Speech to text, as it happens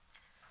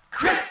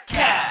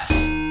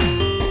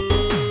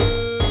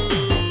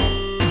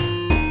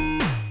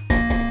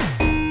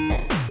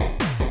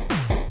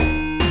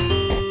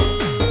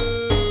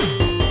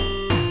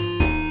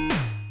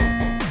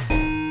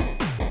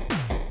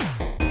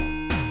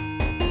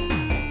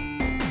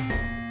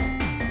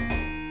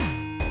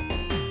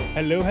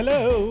Hello,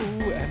 hello,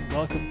 and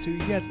welcome to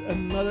yet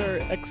another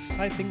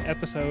exciting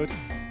episode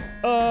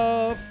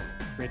of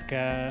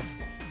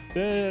Gridcast,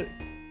 the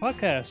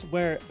podcast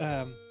where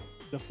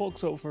the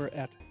folks over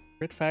at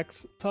Grid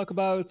Facts talk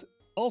about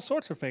all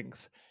sorts of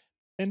things.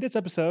 In this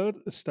episode,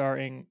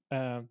 starring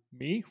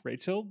me,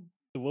 Rachel,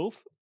 the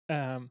Wolf,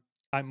 um,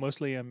 I'm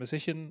mostly a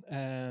musician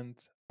and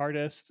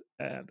artist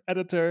and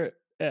editor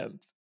and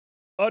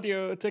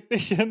audio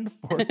technician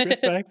for Grid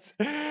Facts.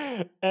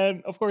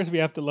 And of course, we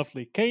have the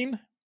lovely Kane.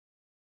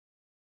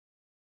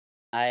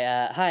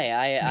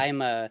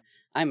 I'm a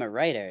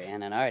writer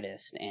and an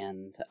artist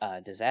and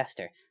a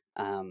disaster,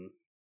 And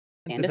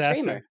and a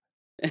disaster.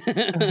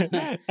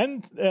 streamer.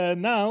 And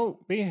now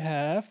we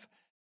have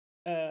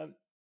um,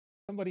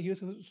 somebody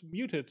who's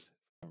muted for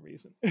some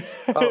reason. I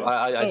Oh,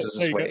 was there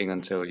just you go. waiting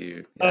until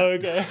you. Oh,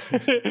 Yeah.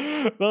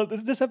 okay. Well,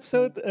 this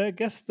episode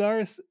guest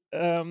stars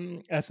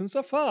Essence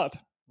of Thought.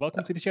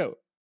 Welcome to the show.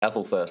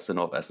 Ethel first and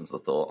not Essence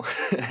of Thought.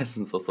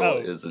 Essence of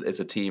Thought Oh. is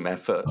a team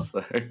effort.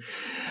 So,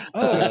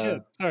 Oh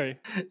shit! Sorry.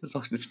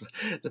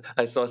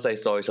 I say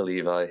sorry to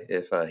Levi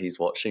if he's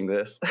watching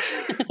this.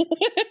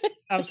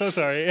 I'm so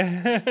sorry.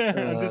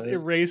 I'm just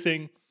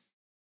erasing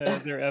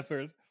their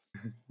effort.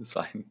 It's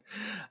fine.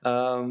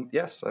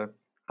 Yes. So,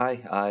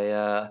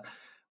 hi.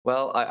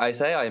 I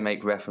say I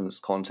make reference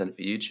content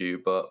for YouTube,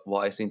 but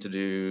what I seem to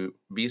do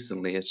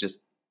recently is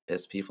just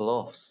piss people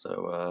off.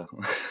 So,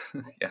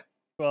 yeah.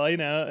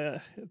 Well,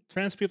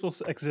 trans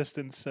people's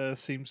existence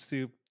seems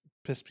to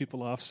piss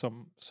people off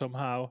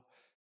somehow.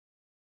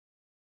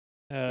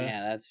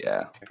 That's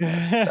Yeah.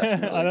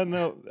 I don't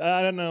know.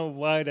 I don't know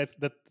why that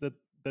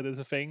is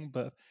a thing,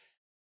 but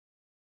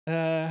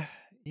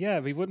yeah,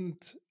 we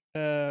wouldn't.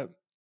 I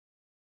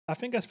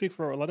think I speak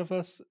for a lot of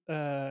us.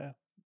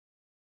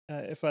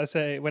 If I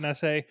say when I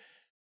say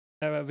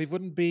we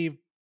wouldn't be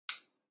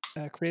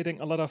creating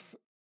a lot of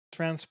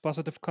trans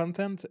positive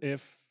content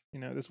if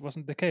this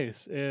wasn't the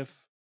case.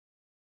 If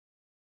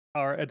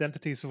our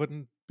identities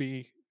wouldn't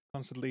be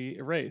constantly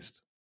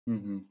erased.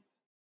 Mm-hmm.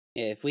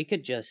 If we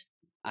could just,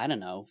 I don't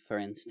know, for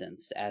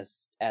instance,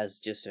 as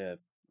just a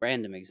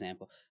random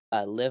example,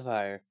 live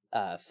our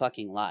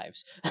fucking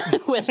lives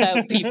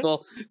without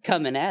people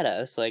coming at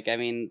us. Like, I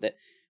mean, that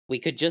we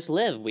could just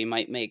live. We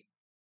might make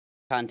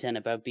content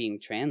about being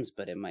trans,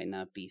 but it might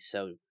not be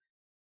so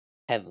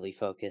heavily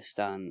focused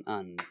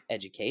on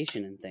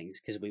education and things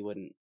because we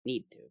wouldn't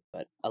need to.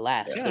 But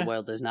alas, the Yeah.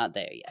 world is not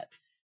there yet.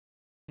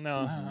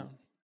 No,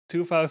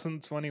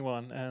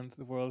 2021, and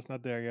the world is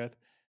not there yet.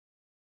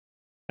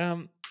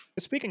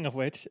 Speaking of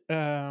which,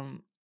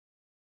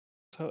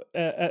 so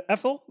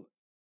Ethel,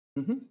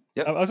 Mm-hmm.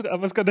 Yep. I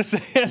was gonna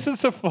say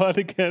Essence of Thought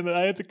again.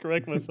 I had to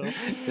correct myself.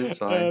 It's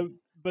fine.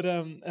 But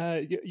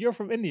you're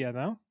from India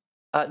now.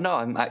 No,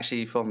 I'm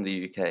actually from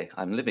the UK.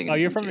 I'm living in Oh,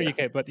 you're India. from the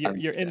UK, but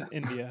you're in Yeah.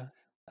 India.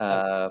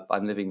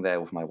 I'm living there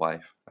with my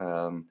wife,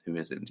 who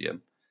is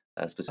Indian,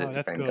 Oh, specifically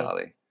that's cool.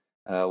 Bengali.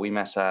 We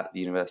met at the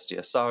University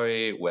of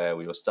Surrey, where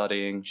we were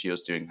studying. She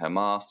was doing her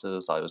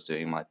master's. I was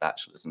doing my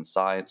bachelor's in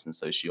science and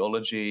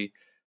sociology.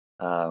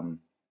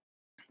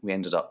 We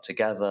ended up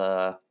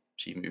together.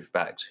 She moved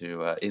back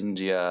to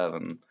India,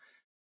 and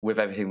with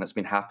everything that's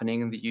been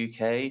happening in the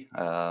UK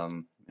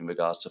in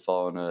regards to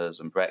foreigners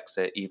and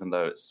Brexit, even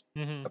though it's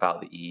Mm-hmm.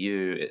 about the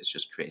EU, it's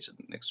just created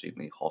an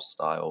extremely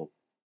hostile,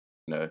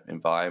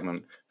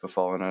 environment for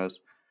foreigners.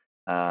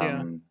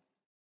 Yeah.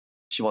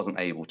 She wasn't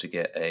able to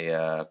get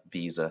a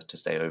visa to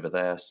stay over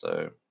there,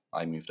 so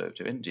I moved over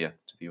to India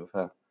to be with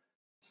her.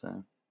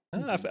 So.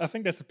 I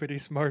think that's a pretty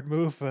smart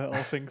move, all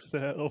things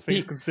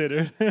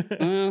considered.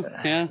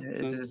 Yeah.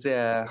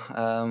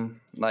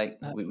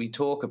 We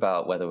talk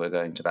about whether we're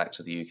going back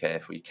to the UK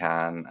if we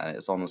can, and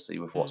it's honestly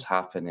with what's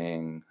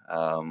happening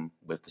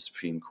with the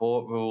Supreme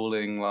Court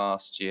ruling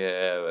last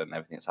year and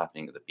everything that's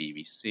happening at the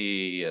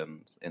BBC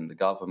and in the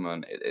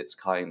government, it's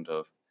kind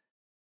of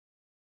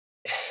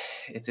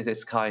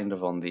it's kind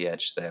of on the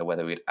edge there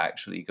whether we'd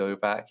actually go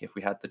back if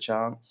we had the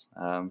chance,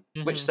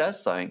 which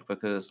says something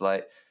because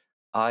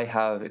I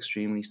have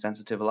extremely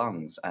sensitive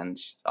lungs, and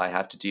I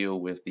have to deal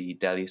with the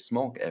Delhi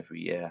smog every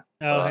year.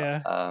 Oh, But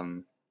yeah.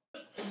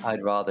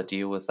 I'd rather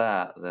deal with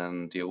that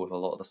than deal with a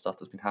lot of the stuff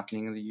that's been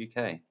happening in the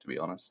UK, to be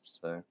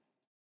honest. So,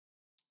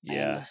 I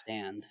Yeah.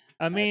 understand.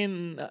 I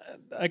mean,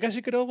 I guess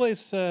you could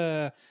always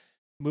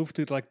move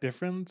to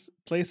different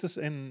places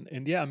in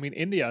India. I mean,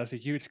 India is a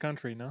huge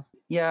country, no?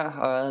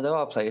 yeah, there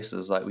are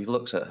places we've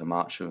looked at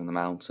Himachu in the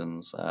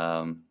mountains,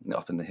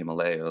 up in the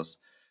Himalayas.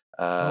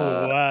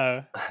 Oh,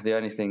 wow. The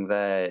only thing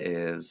there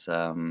is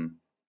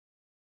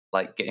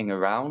getting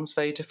around is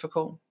very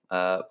difficult.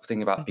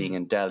 Thing about being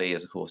in Delhi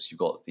is, of course, you've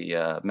got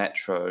the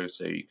metro,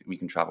 so we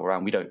can travel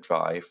around. We don't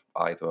drive,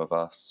 either of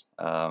us.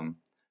 Yeah.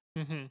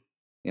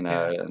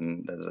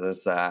 And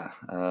there's that.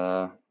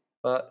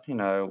 But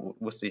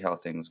we'll see how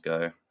things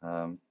go.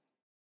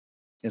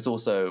 It's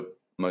also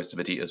most of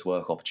Adita's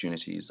work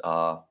opportunities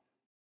are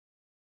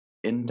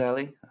in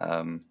Delhi.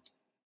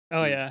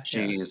 Oh, yeah.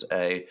 She's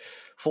a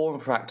former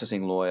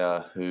practicing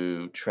lawyer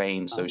who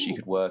trained so she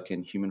could work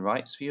in human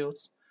rights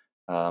fields.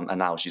 And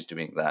now she's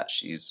doing that.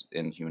 She's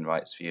in human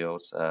rights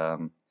fields.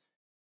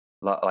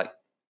 Like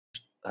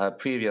her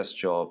previous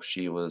job,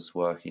 she was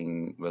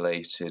working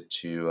related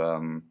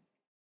to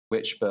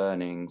witch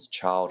burnings,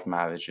 child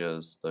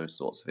marriages, those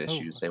sorts of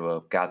Oh, issues. They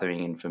were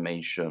gathering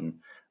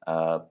information,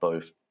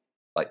 both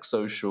like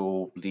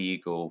social,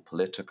 legal,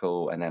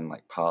 political, and then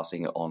like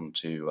passing it on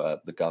to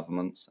the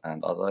governments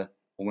and other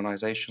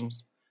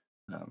organizations.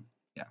 Um,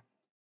 yeah.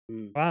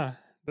 Mm, wow,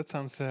 that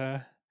sounds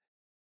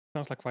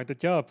like quite a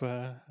job.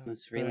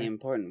 that's really There.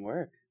 important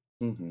work.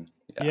 hmm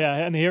Yeah. Yeah,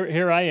 and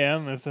here I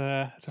am as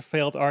a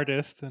failed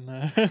artist, and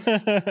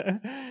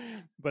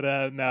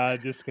but no,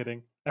 just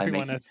kidding. I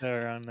Everyone make has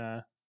their own,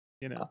 uh,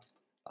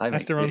 I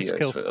has make their own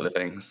videos for skills. a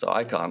living, so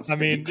I can't I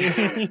mean, speak.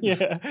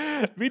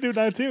 yeah, we do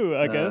now too,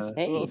 I guess. uh,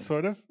 Well, Hey,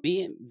 sort of.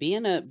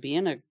 being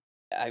a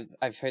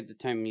I've heard the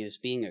term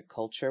used, being a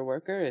culture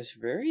worker is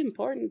very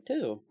important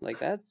too. Like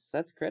that's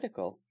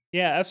critical.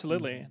 Yeah,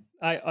 absolutely. mm,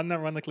 I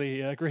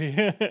unironically agree.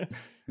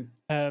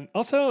 And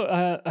also,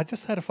 I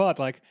just had a thought.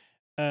 Like,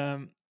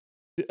 um,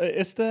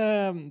 is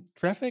the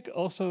traffic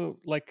also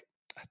like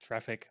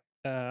traffic?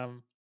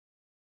 Um,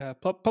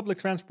 public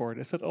transport,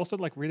 is it also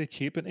like really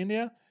cheap in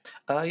India?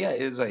 yeah,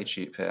 it is very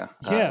cheap here.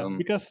 Yeah,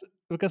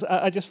 because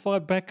I just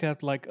thought back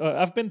at like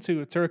I've been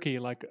to Turkey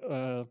like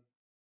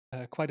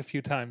quite a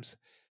few times.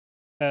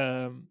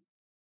 Um,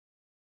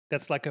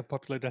 that's like a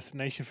popular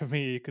destination for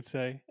me, you could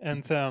say.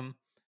 And in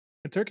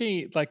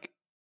Turkey, like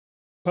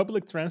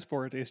public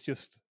transport is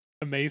just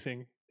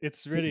amazing.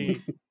 It's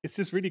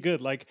just really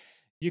good. Like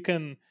you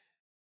can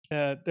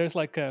there's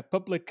like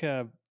public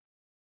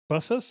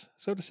buses,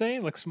 so to say,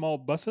 like small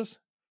buses,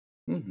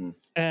 hmm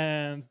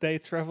and they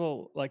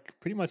travel like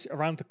pretty much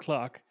around the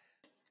clock.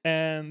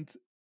 And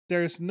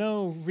there's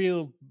no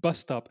real bus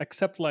stop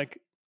except like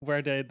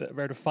where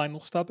the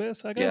final stop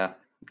is, I guess. Yeah,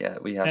 yeah,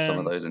 we have some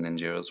of And those in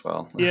India as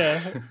well.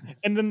 yeah,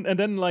 and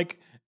then like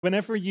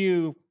whenever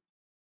you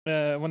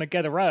want to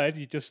get a ride,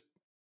 you just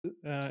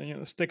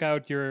stick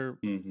out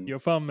hmm your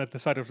thumb at the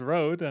side of the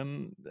road,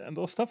 and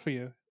they'll stop for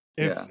you.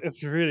 Yeah.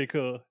 It's really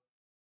cool,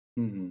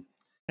 hmm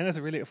and it's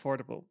really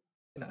affordable.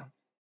 Yeah. So.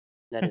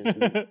 That is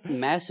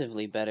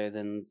massively better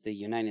than the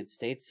United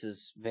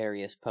States'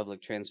 various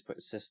public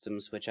transport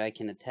systems, which I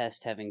can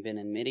attest, having been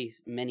in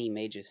many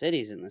major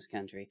cities in this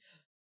country,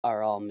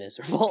 are all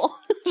miserable.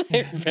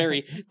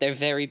 They're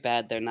very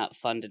bad. They're not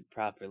funded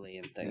properly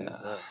and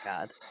things. Yeah. Oh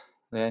God.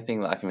 The only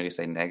thing that I can really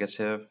say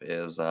negative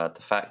is the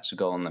fact to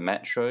go on the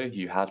metro,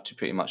 you have to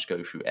pretty much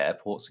go through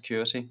airport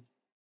security,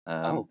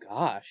 Oh um,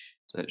 gosh.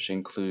 which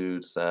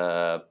includes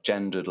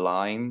gendered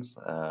lines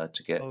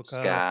to Oh get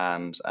god.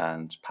 scanned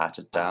and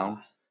patted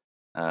down. Ah.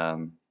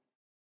 Um,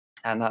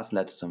 and that's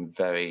led to some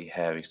very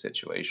hairy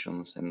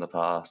situations in the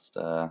past,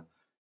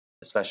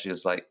 especially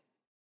as like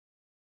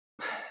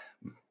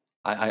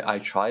I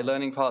try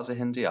learning parts of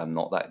Hindi. I'm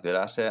not that good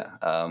at it.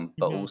 But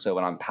Mhm. also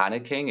when I'm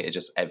panicking, it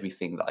just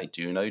everything that I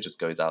do know just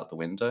goes out the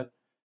window.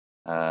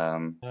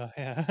 Um, and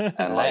Yeah.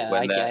 like I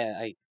when they're get.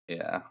 I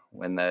yeah,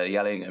 when they're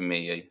yelling at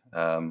me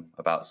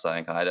about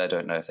something, I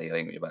don't know if they're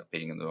yelling at me about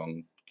being in the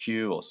wrong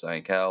queue or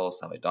something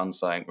else. Have I done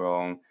something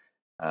wrong?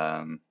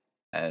 Um,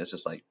 and it's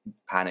just like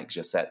panic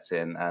just sets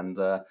in, and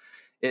they're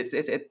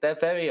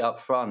very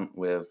upfront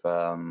with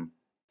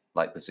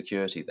like the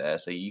security there,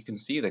 so you can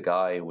see the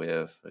guy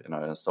with an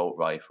assault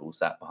rifle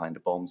sat behind a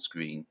bomb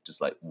screen,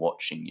 just like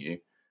watching you.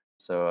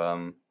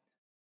 So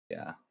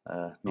yeah,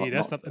 Hey, not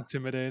that's not not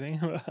intimidating.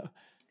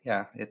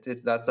 yeah,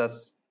 it's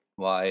that's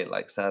why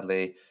like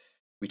sadly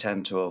we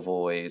tend to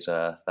avoid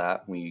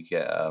that when you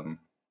get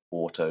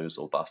autos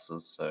or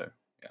buses. So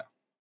yeah.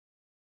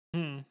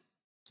 Hmm.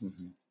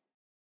 hmm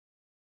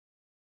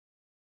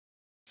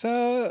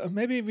So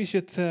maybe we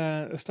should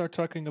start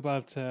talking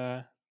about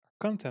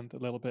content a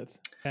little bit,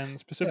 and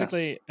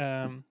Yes. specifically,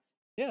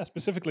 yeah,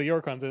 specifically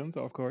your content,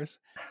 of course.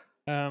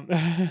 I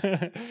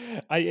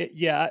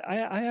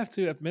have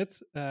to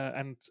admit,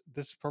 and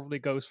this probably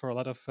goes for a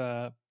lot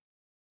of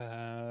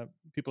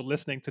people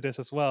listening to this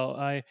as well.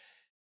 I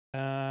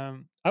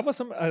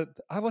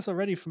was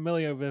already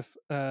familiar with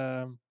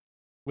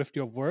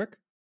your work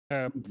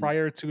hmm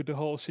prior to the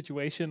whole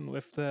situation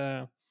with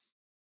the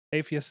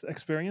atheist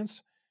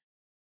experience.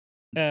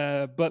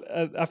 But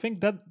I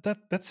think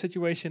that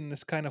situation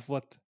is kind of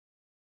what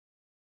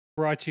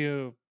brought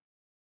you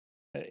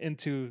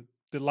into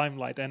the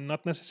limelight, and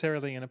not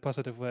necessarily in a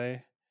positive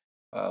way.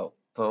 Well,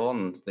 for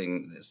one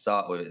thing to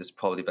start with, it's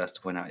probably best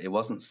to point out it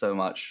wasn't so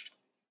much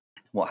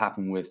what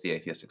happened with the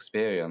atheist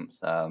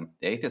experience. The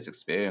atheist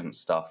experience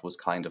stuff was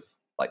kind of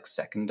like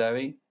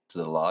secondary to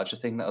the larger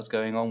thing that was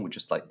going on with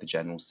just like the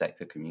general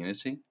secular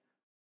community.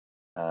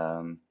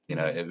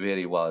 Hmm. It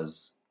really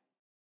was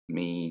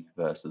me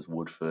versus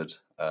Woodford,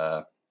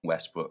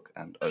 Westbrook,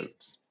 and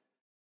Oates.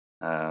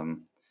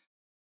 Um,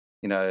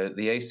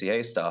 the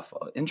ACA stuff.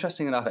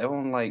 Interesting enough,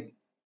 everyone like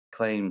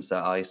claims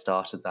that I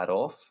started that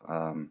off.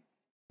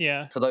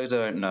 Yeah. For those who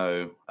don't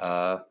know,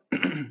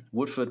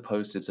 Woodford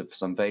posted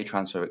some very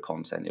transphobic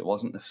content. It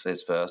wasn't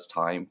his first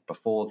time.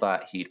 Before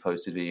that, he'd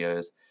posted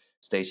videos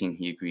stating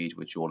he agreed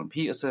with Jordan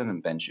Peterson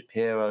and Ben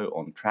Shapiro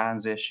on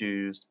trans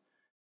issues.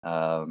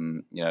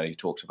 He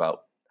talked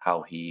about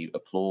how he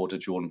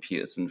applauded Jordan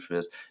Peterson for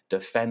his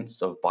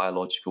defense of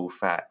biological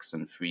facts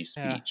and free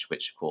Yeah, speech,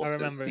 which of I course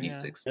is remember.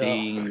 Yeah.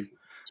 C16.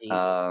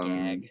 Jesus,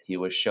 gag. He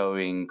was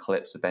showing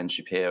clips of Ben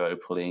Shapiro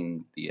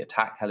pulling the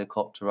attack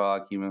helicopter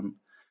argument.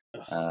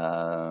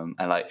 And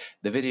like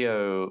the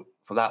video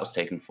that was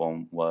taken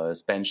from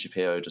was Ben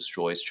Shapiro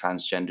destroys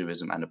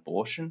transgenderism and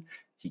abortion.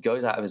 He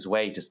goes out of his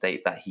way to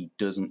state that he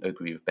doesn't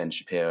agree with Ben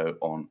Shapiro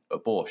on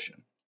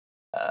abortion.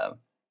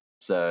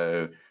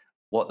 So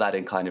what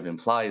that kind of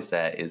implies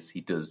there is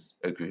he does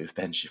agree with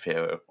Ben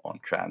Shapiro on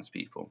trans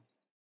people.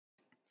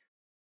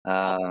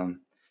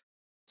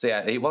 So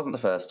yeah, it wasn't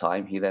the first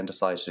time. He then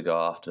decided to go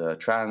after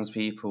trans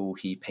people.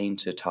 He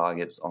painted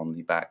targets on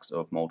the backs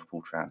of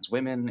multiple trans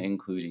women,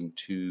 including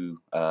 2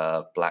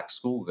 black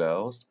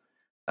schoolgirls,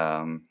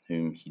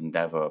 whom he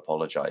never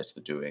apologized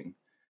for doing.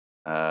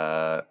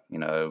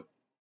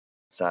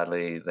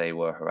 Sadly, they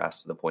were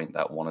harassed to the point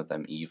that one of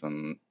them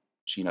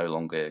she no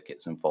longer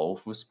gets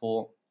involved with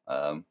sport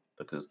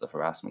because the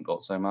harassment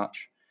got so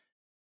much.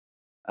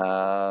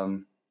 I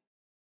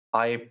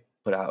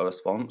put out a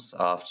response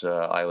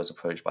after I was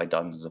approached by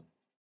dozens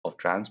of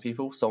trans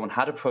people. Someone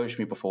had approached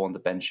me before on the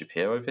Ben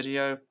Shapiro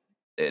video.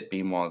 It'd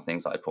been one of the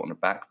things that I put on the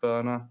back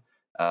burner,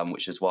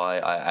 which is why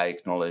I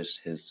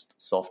acknowledged his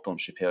soft on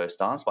Shapiro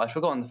stance, but I'd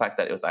forgotten the fact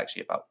that it was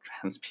actually about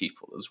trans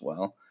people as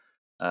well.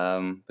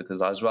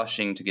 Because I was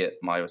rushing to get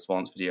my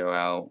response video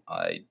out.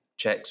 I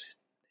checked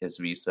his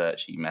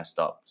research. He messed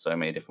up so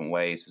many different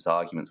ways. His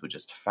arguments were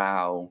just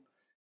foul.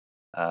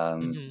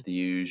 The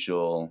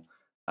usual,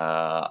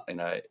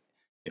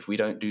 if we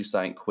don't do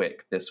something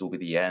quick, this will be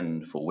the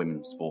end for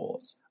women's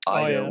sports.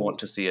 I don't want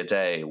to see a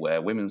day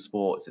where women's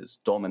sports is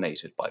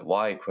dominated by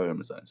Y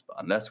chromosomes, but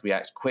unless we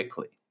act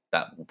quickly,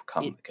 that will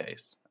become the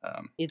case.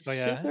 It's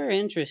super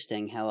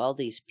interesting how all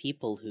these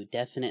people who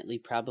definitely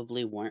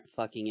probably weren't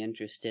fucking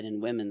interested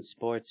in women's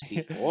sports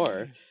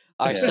before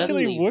are especially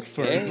suddenly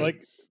Woodford,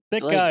 like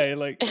that guy,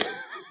 like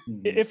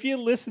if you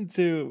listen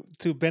to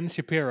Ben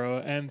Shapiro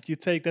and you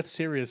take that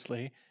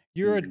seriously,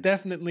 you're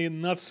definitely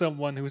not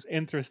someone who's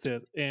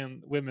interested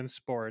in women's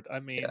sport. I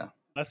mean,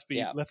 let's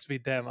be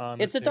damn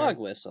honest. It's a dog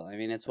whistle. I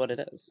mean, it's what it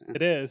is.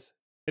 It is.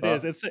 It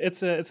is.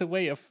 It's a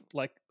way of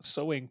like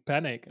sowing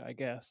panic, I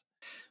guess.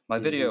 My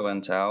video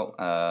went out,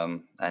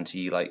 and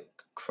he like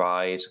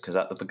cried because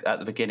at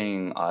the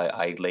beginning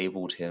I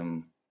labeled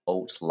him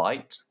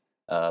alt-light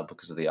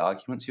because of the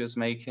arguments he was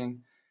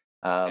making.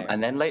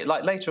 And then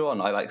later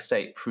on, I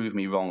prove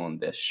me wrong on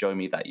this, show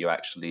me that you're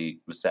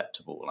actually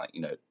receptive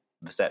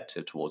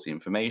towards the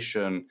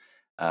information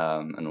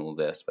and all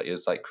this. But he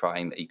was like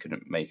crying that he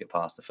couldn't make it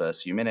past the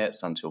first few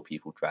minutes until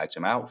people dragged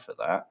him out for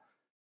that.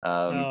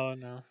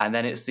 No. And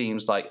then it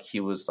seems like he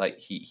was like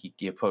he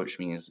approached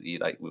me as we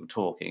were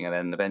talking, and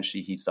then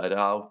eventually he decided,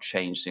 I'll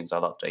change things,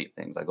 I'll update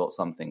things. I got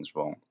some things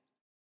wrong,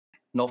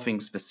 nothing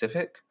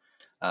specific,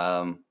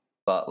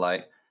 but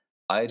like.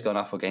 I had gone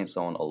up against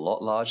someone a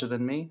lot larger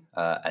than me,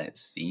 and it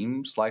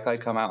seemed like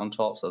I'd come out on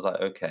top. So I was like,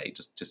 okay,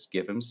 just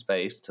give him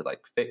space to like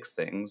fix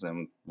things,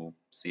 and we'll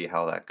see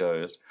how that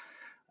goes.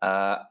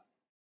 After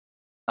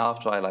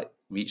I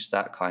reached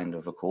that kind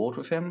of accord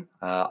with him,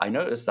 I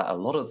noticed that a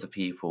lot of the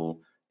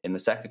people in the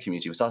secular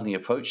community were suddenly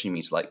approaching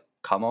me to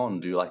come on,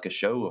 do a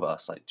show with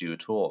us, do a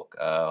talk.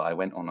 I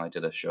went on, I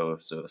did a show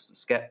of Service the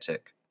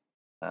Skeptic,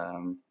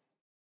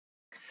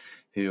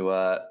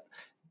 who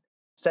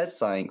said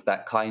something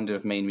that kind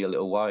of made me a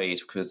little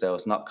worried because there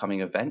was an upcoming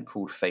event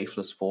called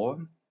Faithless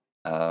Forum,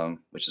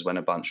 which is when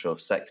a bunch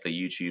of secular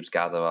YouTubers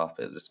gather up.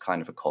 It's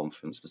kind of a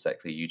conference for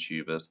secular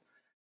YouTubers.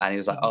 And he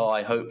was like, oh,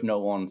 I hope no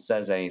one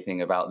says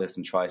anything about this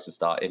and tries to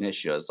start an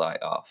issue. I was like,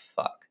 oh,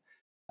 fuck.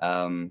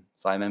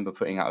 So I remember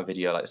putting out a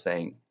video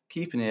saying,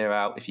 keep an ear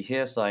out. If you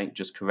hear something,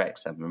 just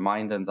correct them.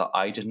 Remind them that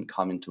I didn't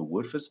come into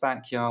Woodford's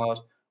backyard.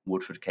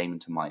 Woodford came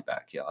into my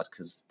backyard.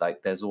 Because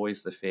there's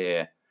always the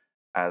fear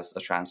as a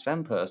trans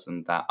femme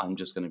person that I'm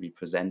just going to be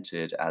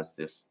presented as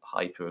this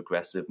hyper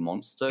aggressive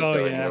monster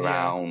going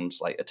around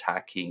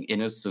attacking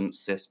innocent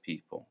cis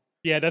people.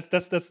 Yeah,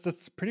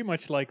 that's pretty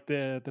much like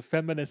the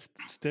feminist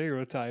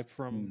stereotype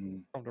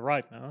from the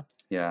right now.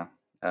 Yeah.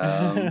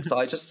 So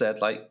I just said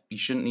you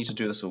shouldn't need to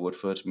do this with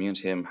Woodford. Me and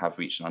him have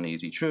reached an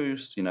uneasy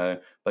truce,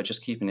 but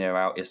just keep an ear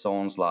out. If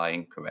someone's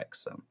lying,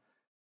 corrects them.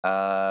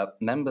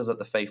 Members at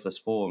the Faithless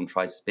Forum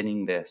tried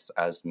spinning this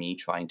as me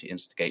trying to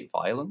instigate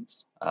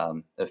violence.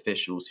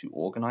 Officials who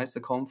organized the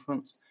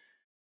conference,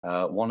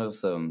 one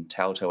of them,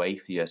 Telltale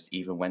Atheist,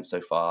 even went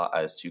so far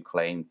as to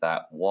claim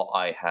that what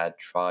I had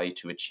tried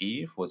to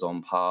achieve was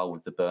on par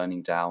with the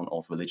burning down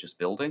of religious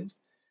buildings,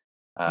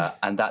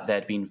 and that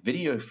there'd been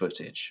video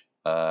footage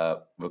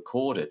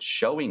recorded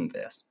showing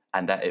this,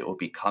 and that it would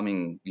be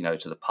coming,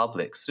 to the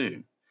public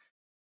soon.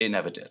 It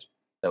never did.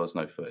 There was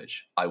no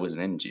footage. I was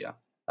in India.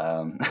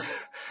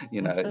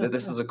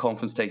 This is a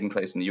conference taking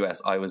place in the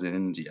US. I was in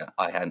India.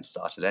 I hadn't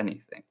started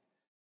anything.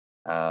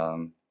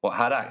 What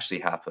had actually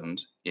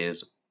happened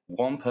is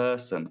one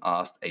person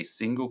asked a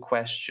single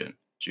question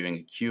during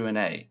a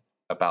Q&A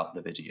about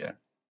the video.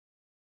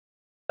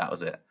 That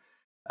was it.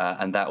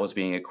 And that was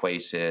being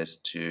equated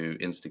to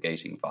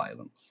instigating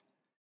violence.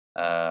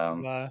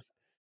 Wow.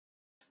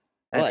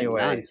 What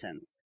Anyway,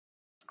 nonsense.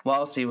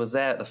 whilst he was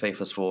there at the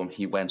Faithless Forum,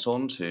 he went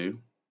on to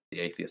the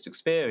Atheist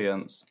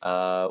Experience,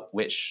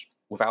 which,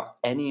 without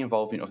any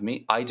involvement of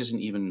me, I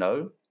didn't even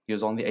know he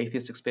was on the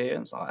Atheist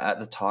Experience. At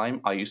the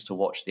time, I used to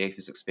watch the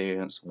Atheist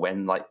Experience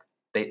when, like,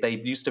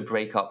 they used to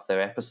break up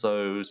their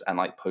episodes and,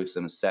 like, post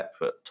them as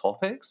separate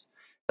topics.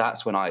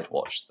 That's when I'd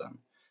watched them.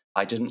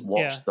 I didn't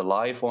watch the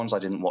live ones. I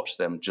didn't watch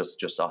them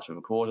just after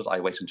recorded. I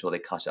waited until they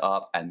cut it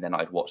up, and then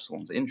I'd watch the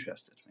ones that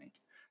interested me.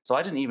 So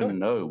I didn't even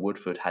know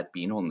Woodford had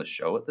been on the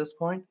show at this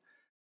point.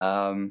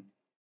 That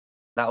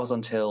was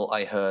until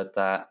I heard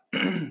that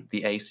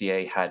the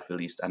ACA had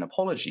released an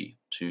apology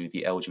to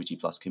the LGBT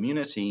plus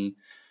community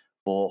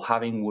for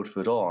having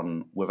Woodford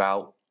on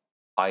without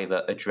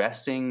either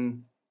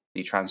addressing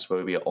the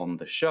transphobia on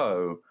the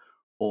show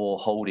or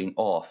holding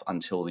off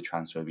until the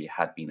transphobia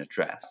had been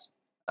addressed.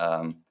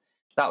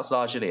 That was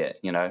largely it.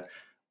 You know,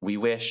 we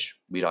wish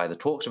we'd either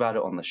talked about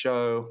it on the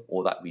show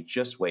or that we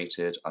just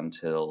waited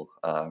until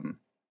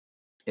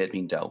it had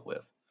been dealt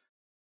with.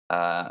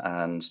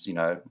 And, you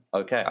know,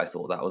 okay, I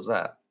thought that was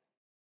that.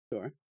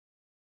 Sure.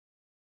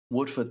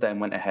 Woodford then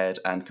went ahead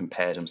and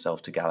compared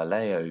himself to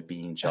Galileo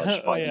being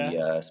judged by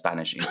the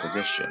Spanish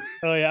Inquisition.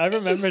 Oh yeah, I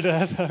remember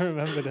that. I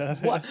remember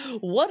that.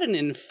 What an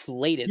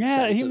inflated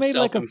sense he of made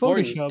like a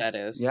self-importance Photoshop. that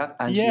is. Yeah,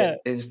 and in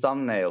his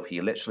thumbnail,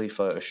 he literally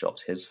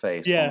photoshopped his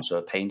face onto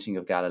a painting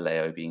of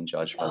Galileo being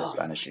judged by the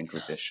Spanish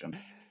Inquisition.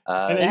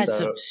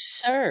 That's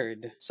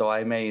absurd. So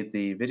I made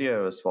the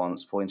video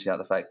response pointing out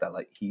the fact that,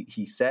 like,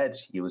 he said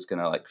he was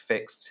gonna, like,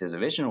 fix his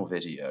original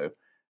video,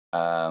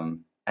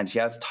 and he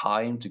has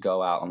time to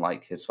go out on,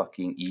 like, his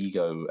fucking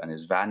ego and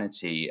his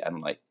vanity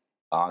and, like,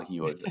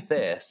 argue over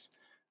this,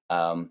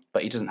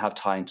 but he doesn't have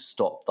time to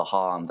stop the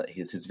harm that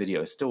his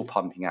video is still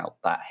pumping out,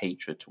 that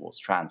hatred towards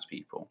trans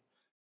people.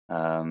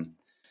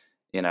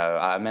 You know,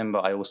 I remember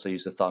I also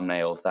used a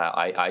thumbnail of that.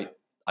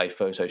 I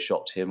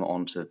photoshopped him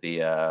onto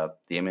the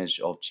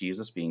image of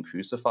Jesus being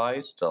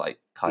crucified to, like,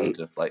 kind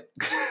of, like,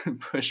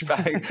 push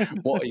back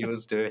what he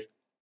was doing.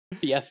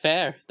 Yeah,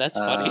 fair. That's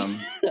funny.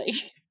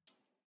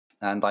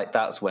 And, like,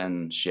 that's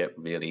when shit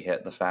really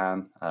hit the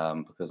fan,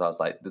 because I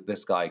was like,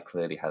 this guy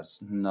clearly has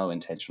no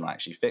intention of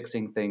actually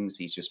fixing things.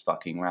 He's just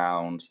fucking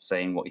around,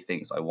 saying what he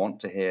thinks I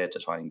want to hear to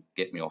try and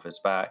get me off his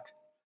back.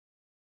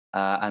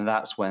 And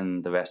that's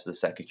when the rest of the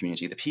secular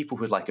community, the people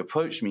who'd, like,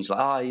 approached me to,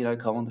 like, you know,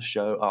 come on the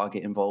show,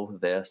 get involved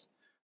with this.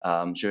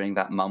 During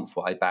that month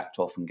where I backed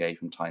off and gave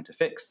him time to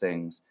fix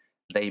things,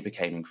 they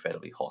became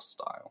incredibly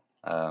hostile.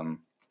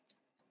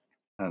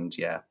 And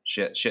yeah,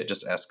 shit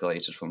just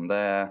escalated from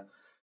there.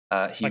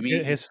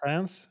 His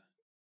fans?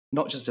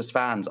 Not just his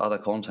fans, other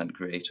content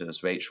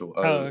creators, Rachel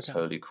Oates,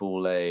 Holy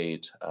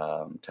Kool-Aid,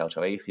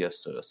 Telltale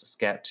Atheist, Source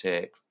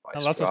Skeptic,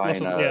 Vice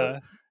Rhino.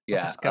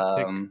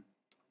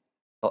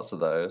 Lots of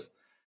those.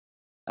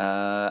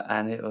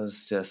 And it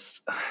was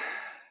just,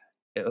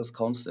 it was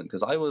constant,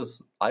 because I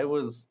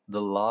was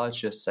the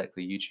largest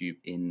secular YouTube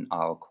in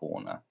our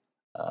corner.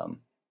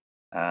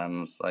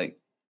 And, like,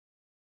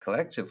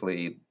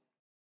 collectively,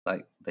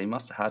 like, they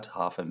must have had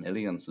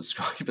 500,000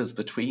 subscribers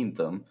between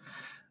them.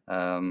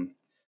 And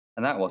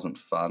that wasn't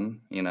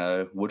fun. You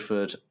know,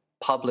 Woodford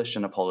published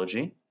an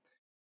apology,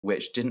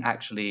 which didn't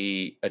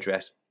actually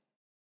address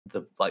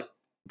the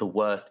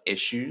worst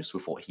issues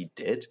with what he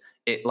did.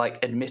 It,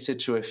 like, admitted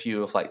to a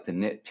few of, like, the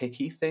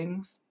nitpicky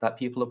things that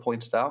people have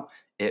pointed out.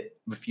 It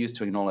refused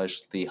to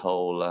acknowledge the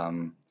whole,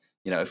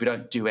 you know, if we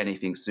don't do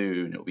anything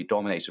soon, it'll be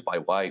dominated by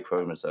Y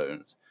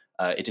chromosomes.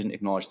 It didn't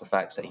acknowledge the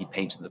facts that he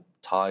painted the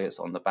targets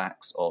on the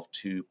backs of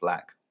 2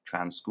 black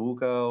trans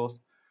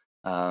schoolgirls.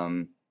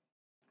 You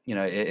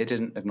know, it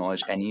didn't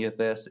acknowledge any of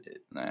this.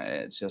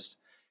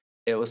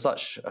 It was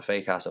such a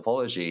fake-ass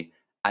apology.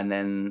 And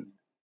then,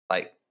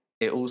 like,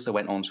 it also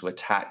went on to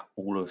attack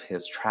all of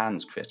his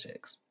trans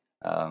critics.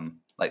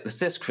 Like, the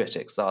cis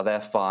critics, they're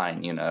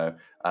fine, you know.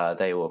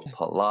 They were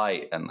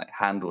polite and, like,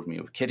 handled me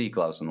with kitty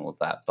gloves and all of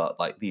that. But,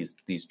 like,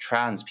 these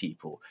trans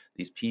people,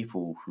 these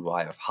people who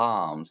I have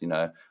harmed, you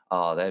know,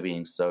 they're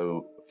being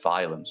so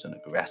violent and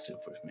aggressive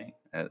with me.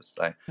 It's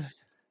like,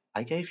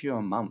 I gave you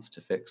a month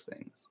to fix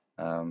things.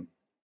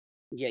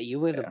 Yeah, you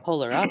were the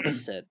polar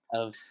opposite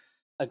of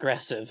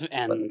aggressive,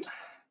 and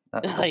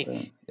that's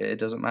like, it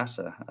doesn't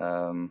matter.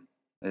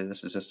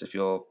 This is just if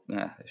you're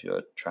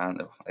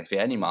trans, if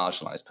you're any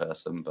marginalized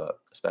person, but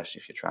especially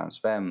if you're trans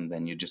femme,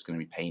 then you're just going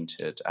to be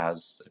painted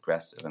as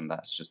aggressive, and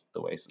that's just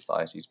the way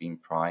society's been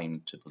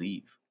primed to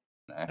believe.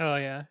 You know? Oh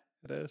yeah,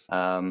 it is.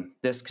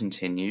 This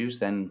continues.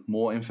 Then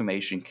more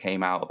information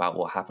came out about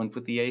what happened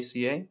with the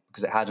ACA,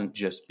 because it hadn't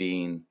just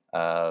been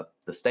the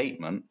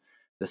statement.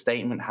 The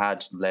statement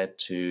had led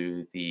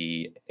to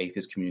the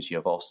atheist community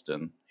of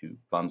Austin, who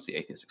runs the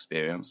Atheist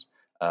Experience,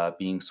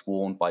 being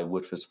swarmed by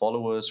Woodford's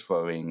followers,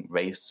 throwing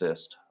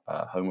racist,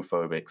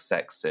 homophobic,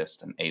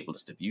 sexist, and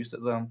ableist abuse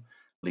at them,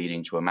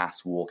 leading to a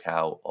mass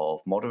walkout of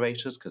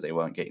moderators because they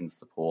weren't getting the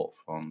support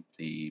from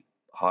the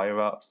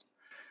higher-ups.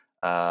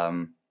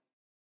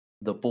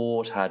 The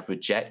board had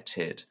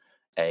rejected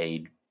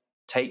a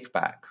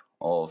take-back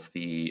of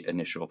the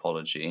initial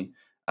apology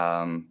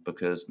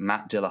because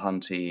Matt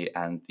Dillahunty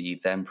and the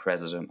then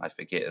president, I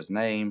forget his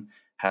name,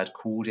 had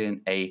called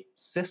in a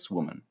cis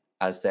woman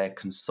as their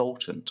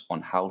consultant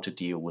on how to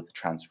deal with the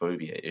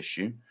transphobia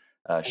issue,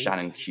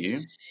 Shannon Q.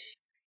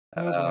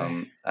 Oh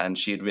boy. And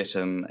she'd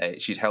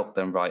helped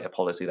them write a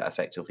policy that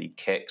effectively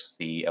kicks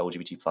the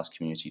LGBT plus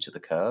community to the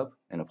curb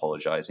in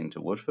apologizing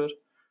to Woodford.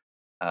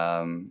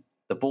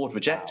 The board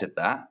rejected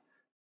that.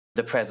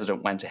 The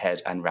president went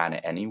ahead and ran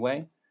it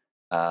anyway.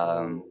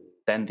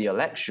 Then the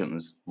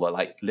elections were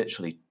like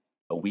literally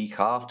a week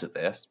after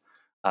this.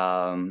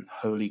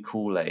 Holy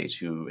Kool-Aid,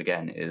 who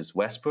again is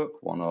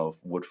Westbrook, one of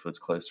Woodford's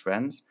close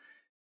friends,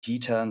 he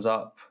turns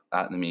up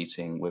at the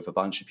meeting with a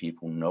bunch of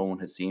people no one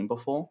had seen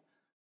before.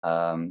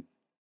 And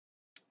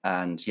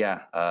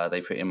yeah,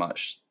 they pretty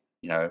much,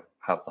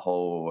 have the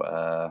whole,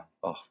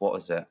 what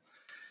was it?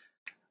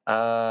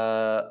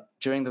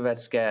 During the Red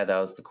Scare, there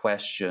was the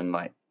question,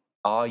 like,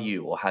 are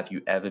you or have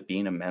you ever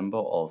been a member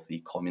of the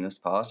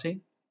Communist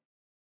Party?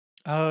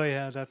 Oh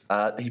yeah, that's.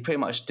 He pretty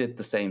much did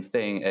the same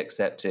thing,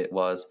 except it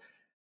was,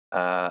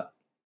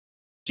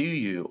 do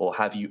you or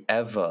have you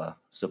ever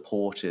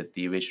supported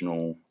the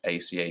original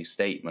ACA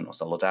statement or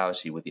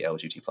solidarity with the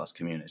LGBT plus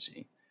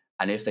community?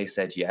 And if they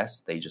said yes,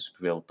 they just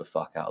grilled the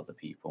fuck out of the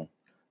people.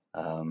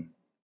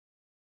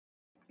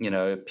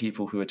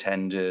 People who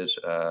attended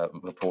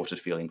reported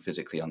feeling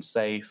physically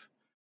unsafe.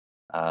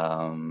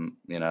 And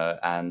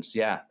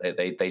yeah,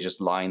 they just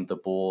lined the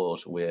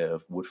board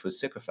with Woodford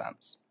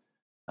sycophants,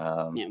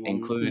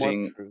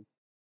 including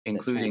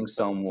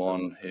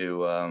someone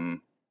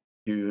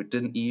who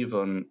didn't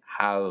even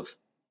have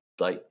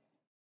like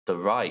the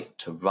right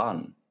to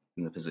run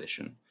in the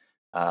position.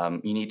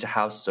 You need to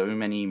have so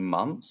many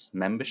months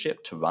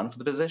membership to run for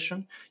the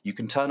position. You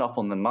can turn up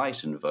on the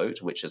night and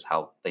vote, which is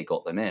how they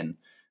got them in.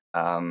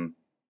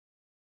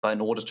 But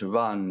in order to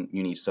run,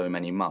 you need so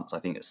many months. I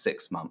think it's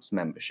 6 months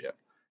membership.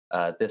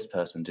 This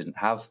person didn't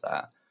have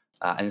that.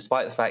 And in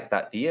spite of the fact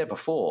that the year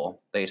before,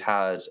 they'd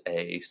had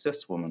a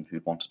cis woman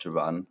who'd wanted to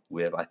run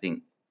with, I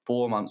think,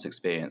 4 months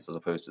experience as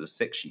opposed to the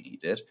 6 she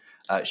needed.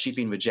 She'd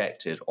been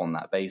rejected on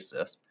that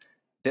basis.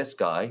 This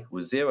guy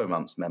with 0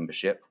 months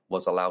membership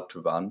was allowed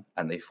to run,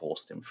 and they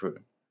forced him through.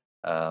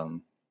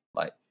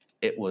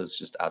 It was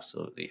just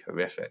absolutely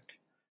horrific.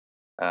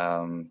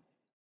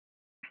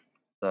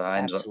 So I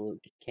ended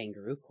Absolute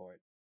kangaroo court.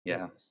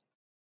 Yeah. Jesus.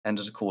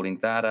 Ended up calling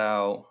that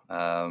out.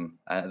 And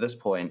at this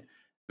point,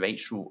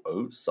 Rachel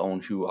Oates,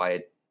 someone who I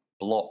had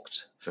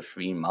blocked for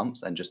 3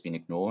 months and just been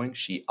ignoring,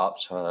 she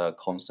upped her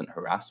constant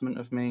harassment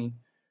of me.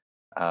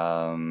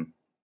 And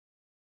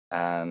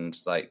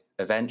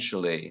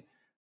eventually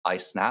I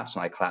snapped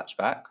and I clapped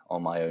back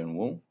on my own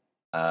wall.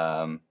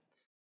 And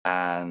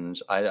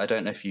I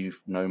don't know if you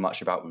know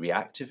much about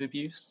reactive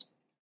abuse.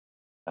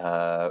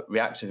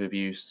 Reactive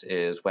abuse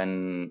is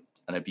when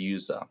an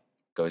abuser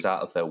goes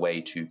out of their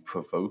way to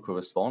provoke a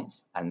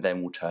response and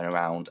then will turn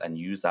around and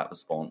use that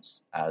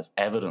response as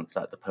evidence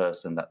that the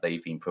person that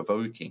they've been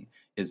provoking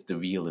is the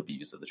real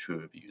abuser, the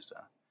true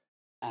abuser.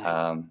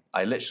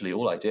 I literally,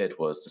 all I did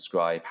was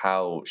describe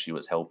how she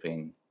was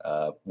helping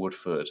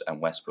Woodford and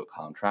Westbrook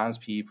harm trans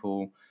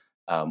people,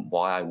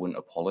 why I wouldn't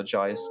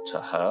apologize to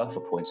her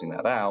for pointing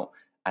that out,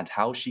 and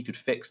how she could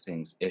fix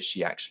things if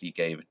she actually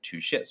gave 2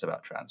 shits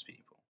about trans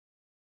people.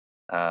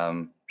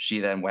 She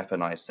then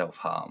weaponized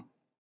self-harm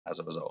as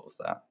a result of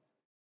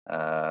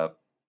that.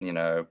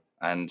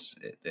 And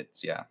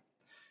it's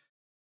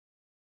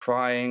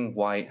prying,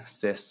 white,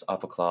 cis,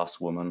 upper-class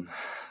woman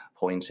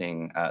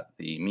pointing at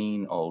the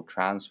mean old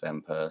trans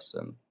femme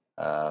person,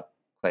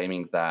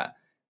 claiming that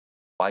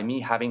by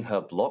me having her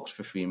blocked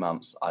for 3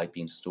 months, I've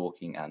been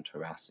stalking and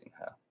harassing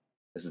her.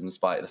 This is in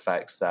spite of the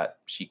fact that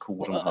she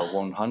called on her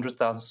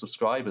 100,000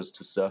 subscribers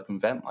to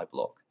circumvent my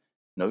block,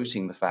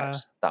 noting the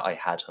fact that I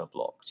had her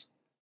blocked.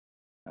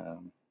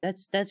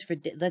 That's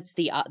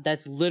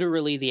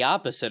literally the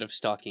opposite of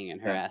stalking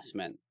and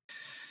harassment.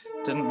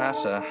 Didn't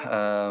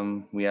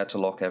matter. We had to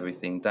lock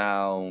everything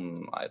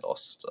down. I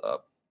lost a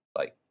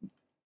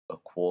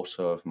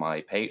quarter of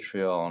my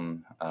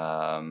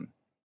Patreon.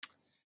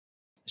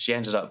 She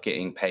ended up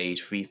getting paid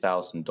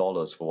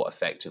 $3,000 for what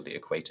effectively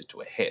equated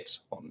to a hit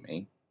on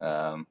me,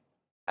 and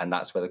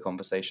that's where the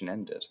conversation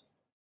ended.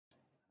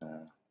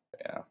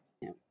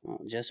 Well,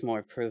 just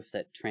more proof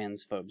that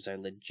transphobes are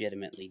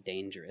legitimately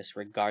dangerous,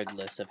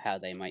 regardless of how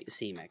they might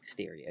seem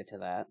exterior to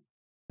that.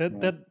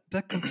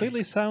 That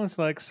completely sounds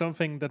like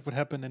something that would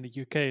happen in the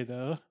UK,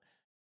 though.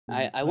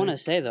 I want to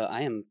say though,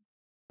 I'm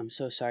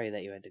so sorry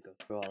that you had to go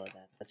through all of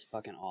that. That's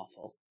fucking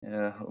awful.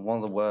 Yeah, one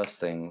of the worst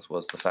things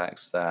was the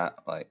fact that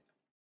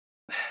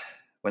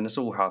when this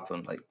all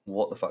happened,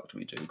 what the fuck do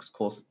we do? Because of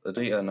course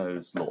Aditya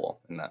knows law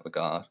in that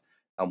regard,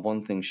 and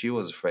one thing she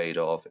was afraid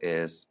of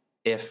is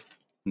if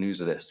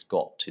news of this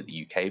got to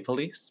the UK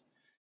police,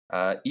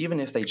 even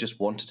if they just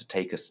wanted to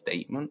take a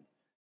statement,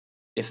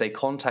 if they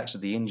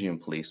contacted the Indian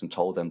police and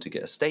told them to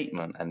get a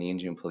statement, and the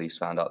Indian police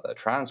found out that a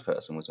trans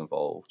person was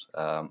involved,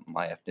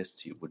 my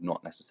ethnicity would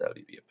not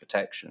necessarily be a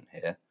protection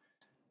here.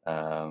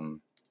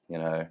 You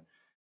know,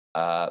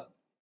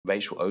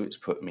 Rachel Oates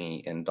put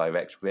me in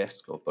direct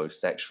risk of both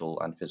sexual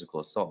and physical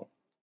assault,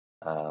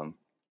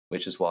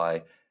 which is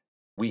why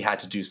we had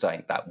to do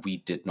something that we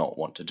did not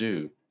want to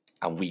do,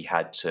 and we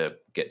had to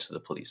get to the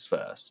police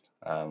first.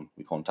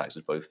 We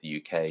contacted both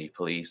the UK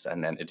police,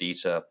 and then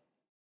Edita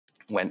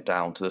went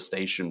down to the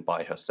station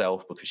by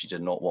herself because she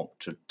did not want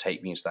to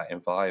take me into that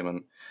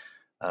environment.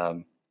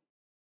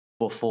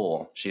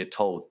 Before she had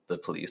told the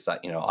police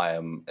that, you know, I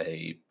am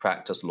a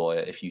practice lawyer.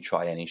 If you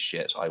try any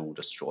shit, I will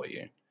destroy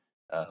you.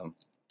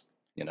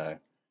 You know,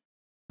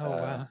 Oh wow.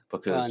 Well,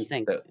 because and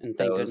thank there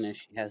was, goodness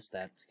she has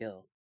that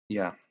skill.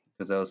 yeah,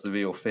 because there was the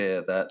real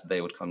fear that they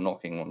would come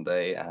knocking one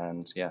day,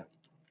 and yeah,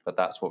 but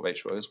that's what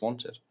Rachel Rose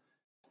wanted.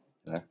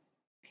 You know,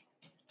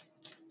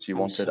 she I'm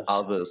wanted so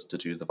others to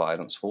do the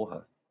violence for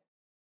her.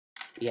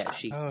 Yeah,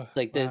 she Oh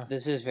like wow.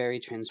 this is very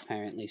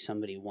transparently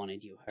somebody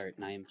wanted you hurt,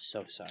 and I am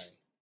so sorry.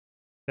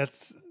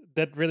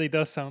 That really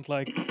does sound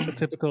like a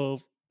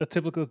typical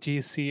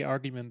GC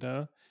argument,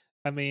 though.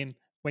 I mean,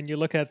 when you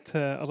look at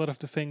a lot of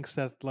the things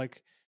that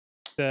like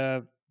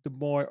the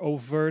more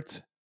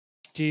overt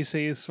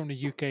GCs from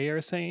the UK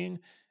are saying,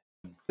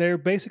 they're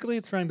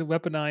basically trying to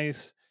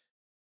weaponize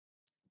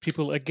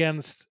people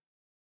against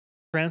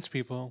trans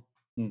people,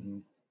 Mm-hmm.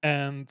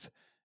 and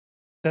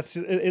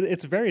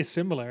it's very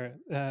similar.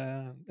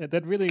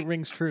 That really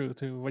rings true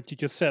to what you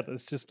just said.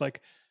 It's just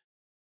like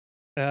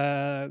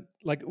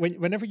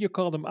whenever you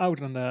call them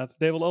out on that,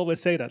 they will always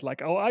say that,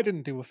 like, "Oh, I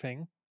didn't do a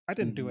thing. I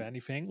didn't do Mm-hmm.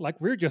 anything.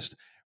 Like, we're just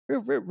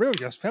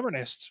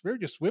feminists. We're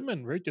just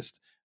women. We're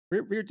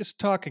just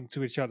talking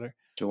to each other."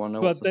 Do you want to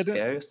know what But the they don't.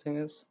 scariest thing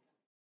is?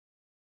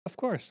 Of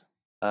course.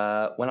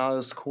 When I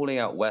was calling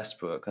out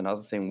Westbrook,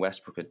 another thing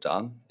Westbrook had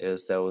done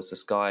is there was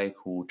this guy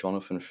called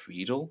Jonathan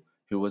Friedel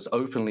who was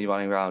openly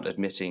running around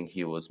admitting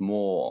he was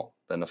more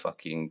than a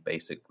fucking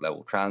basic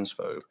level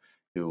transphobe,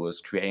 who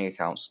was creating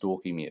accounts,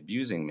 stalking me,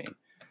 abusing me.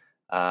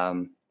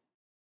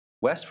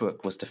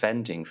 Westbrook was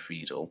defending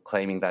Friedel,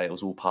 claiming that it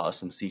was all part of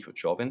some secret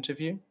job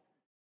interview.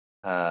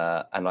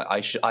 And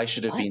I should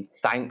have What? been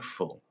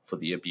thankful for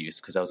the abuse,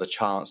 because there was a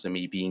chance of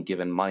me being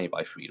given money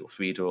by Friedel.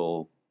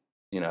 Friedel,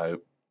 you know,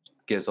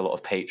 gives a lot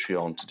of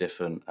Patreon to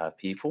different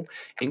people,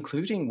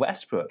 including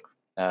Westbrook.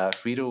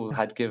 Friedel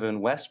had given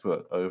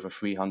Westbrook over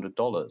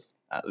 $300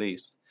 at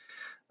least.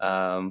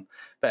 But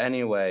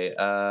anyway,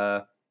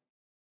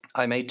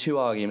 I made two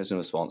arguments in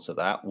response to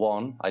that.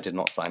 One, I did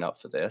not sign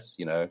up for this.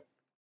 You know,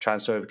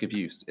 transphobic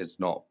abuse is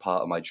not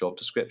part of my job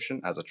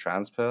description as a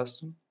trans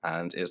person,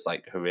 and it's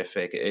like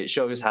horrific. It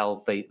shows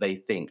how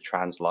they think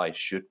trans life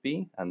should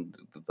be, and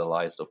the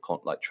lives of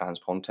like trans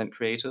content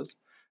creators.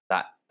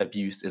 That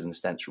abuse is an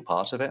essential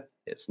part of it.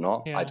 It's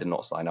not. I Yeah. did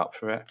not sign up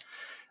for it.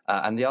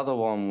 And the other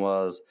one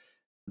was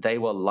they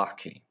were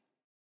lucky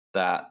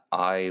that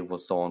I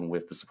was someone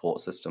with the support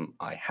system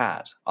I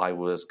had. I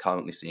was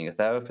currently seeing a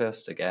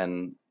therapist.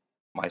 Again,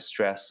 my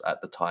stress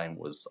at the time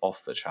was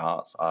off the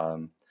charts.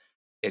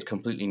 It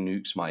completely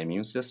nuked my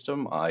immune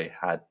system. I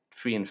had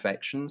 3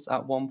 infections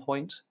at one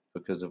point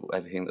because of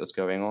everything that was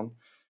going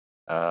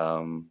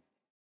on.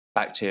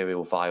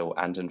 Bacterial, viral,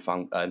 and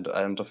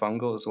a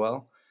fungal as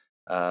well.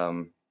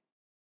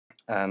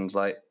 And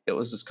like, it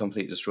was just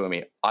completely destroying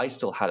me. I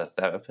still had a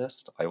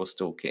therapist. I was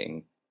still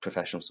getting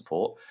professional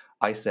support.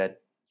 I said,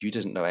 you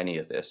didn't know any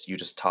of this. You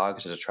just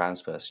targeted a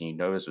trans person you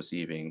know is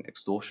receiving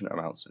extortionate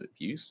amounts of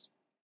abuse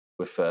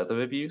with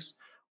further abuse.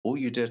 All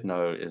you did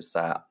know is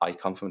that I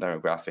come from a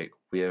demographic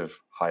with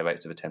high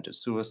rates of attempted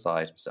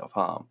suicide and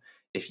self-harm.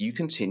 If you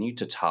continue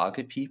to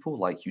target people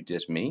like you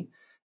did me,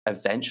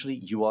 eventually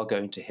you are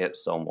going to hit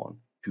someone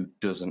who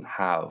doesn't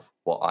have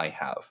what I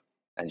have,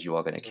 and you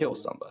are going to kill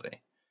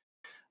somebody.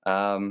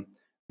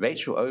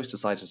 Rachel Oates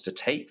decided to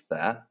take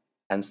that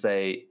and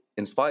say,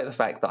 in spite of the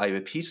fact that I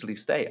repeatedly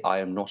state I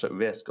am not at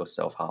risk of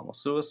self-harm or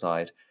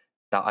suicide,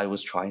 that I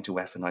was trying to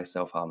weaponize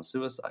self-harm and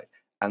suicide.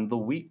 And the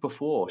week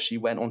before she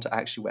went on to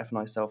actually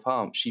weaponize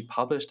self-harm, she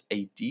published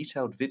a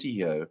detailed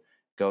video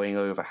going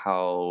over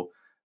how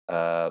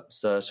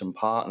certain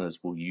partners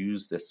will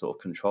use this sort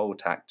of control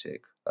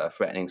tactic,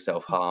 threatening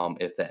self-harm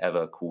if they're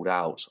ever called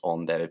out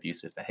on their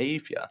abusive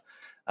behavior,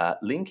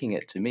 linking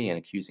it to me and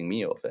accusing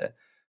me of it.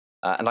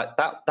 And like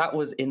that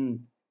was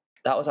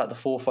at the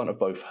forefront of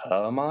both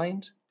her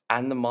mind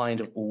and the mind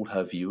of all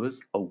her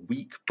viewers a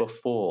week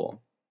before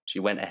she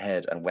went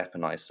ahead and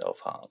weaponized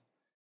self-harm.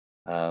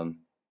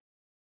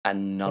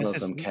 And none There's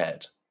of them just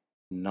cared.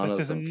 None there's of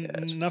just them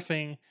cared.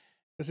 nothing.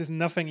 There's just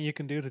nothing you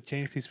can do to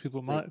change these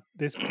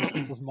these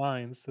people's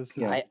minds. It's just,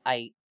 Yeah.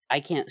 I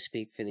can't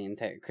speak for the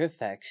entire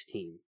Cryptfax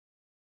team,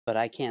 but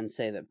I can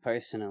say that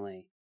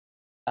personally,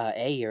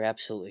 you're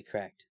absolutely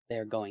correct.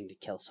 They're going to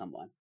kill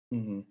someone.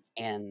 Mm-hmm.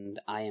 And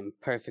I am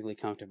perfectly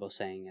comfortable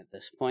saying at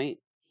this point,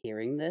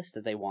 hearing this,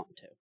 that they want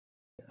to.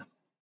 Yeah.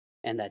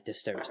 And that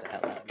disturbs the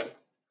hell out of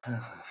me.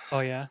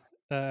 oh yeah.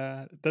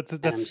 That's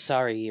And I'm that's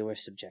sorry you were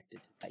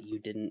subjected to that. You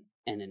didn't,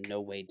 and in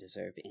no way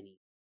deserve any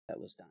that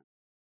was done.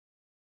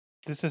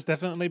 this has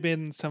definitely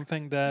been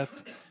something that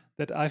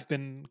I've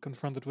been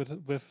confronted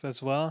with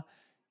as well.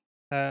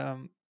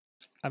 Um,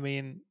 I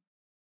mean,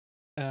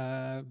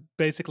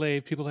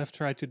 basically, people have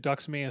tried to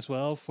dox me as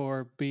well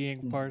for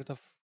being part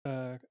of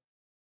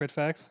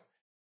CritFacts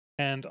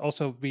and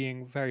also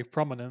being very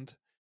prominent.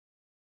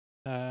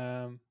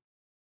 Um,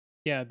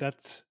 yeah,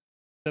 that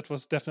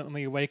was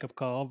definitely a wake up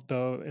call,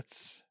 though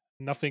it's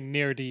nothing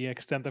near the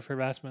extent of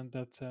harassment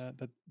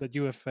that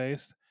you have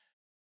faced,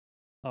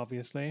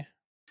 obviously.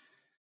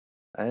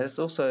 And it's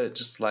also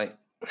just like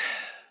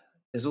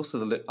there's also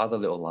the other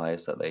little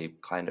lies that they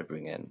kind of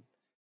bring in.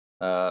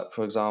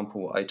 For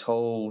example, I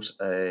told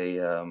a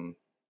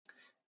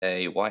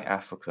white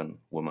African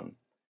woman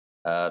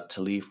to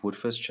leave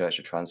Woodford's Church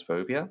of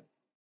Transphobia.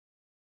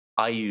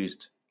 I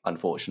used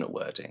unfortunate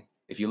wording.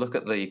 If you look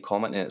at the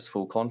comment in its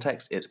full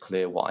context, it's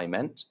clear what I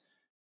meant,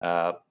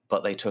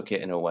 but they took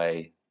it in a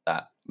way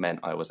that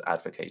meant I was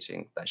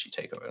advocating that she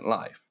take her own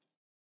life.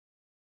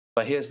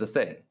 But here's the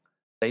thing,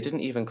 they didn't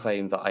even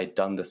claim that I'd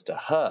done this to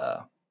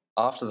her.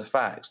 After the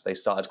facts, they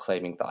started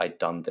claiming that I'd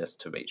done this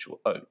to Rachel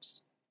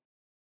Oates.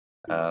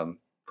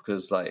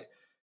 Because, like,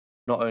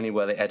 not only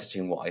were they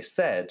editing what I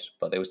said,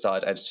 but they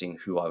started editing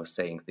who I was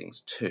saying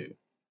things to.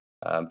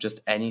 Just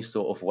any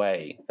sort of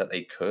way that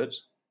they could,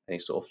 any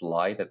sort of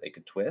lie that they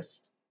could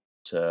twist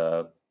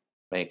to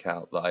make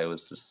out that I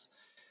was this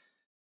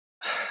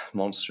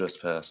monstrous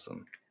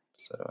person.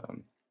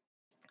 So,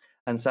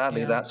 and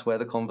sadly, Yeah. that's where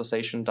the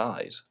conversation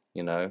died.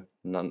 You know,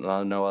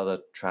 no other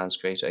trans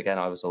creator. Again,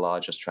 I was the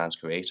largest trans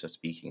creator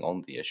speaking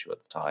on the issue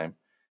at the time.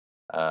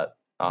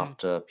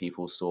 After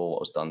people saw what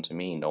was done to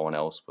me, no one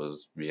else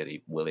was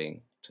really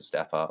willing to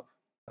step up.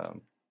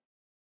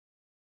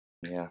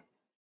 Yeah.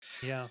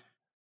 Yeah.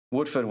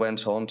 Woodford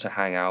went on to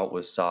hang out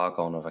with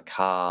Sargon of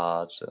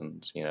Akkad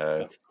and, you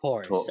know, Of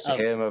course. talk to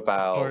him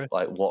about course.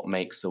 like what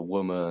makes a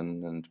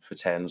woman and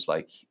pretend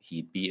like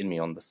he'd beaten me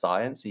on the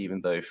science,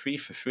 even though 3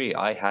 for 3,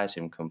 I had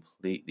him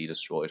completely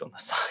destroyed on the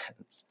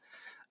science.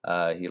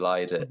 He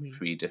lied at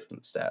 3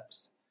 different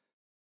steps.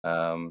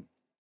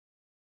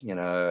 You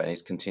know, and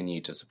he's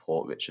continued to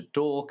support Richard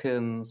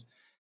Dawkins.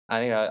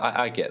 And, you know,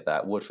 I get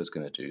that. Woodford's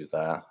going to do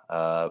that.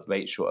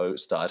 Rachel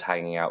Oates started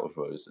hanging out with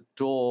Rosa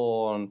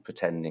Dawn,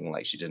 pretending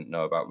like she didn't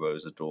know about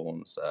Rosa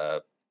Dawn's,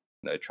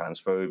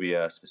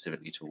 transphobia,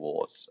 specifically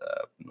towards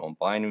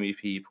non-binary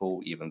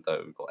people, even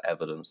though we've got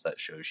evidence that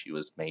shows she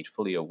was made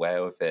fully aware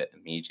of it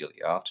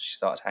immediately after she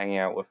started hanging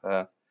out with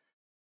her.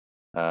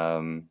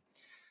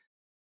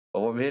 But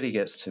what really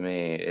gets to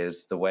me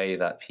is the way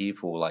that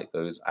people like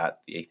those at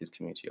the atheist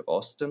community of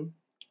Austin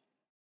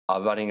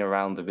are running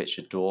around the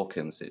Richard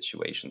Dawkins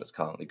situation that's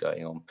currently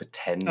going on,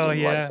 pretending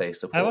like they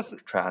support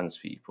trans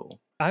people.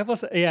 I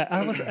was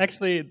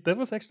actually that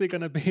was actually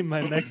going to be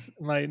my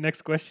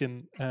next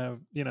question.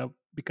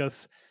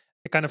 Because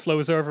it kind of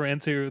flows over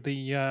into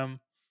the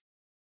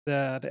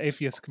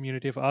atheist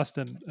community of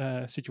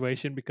Austin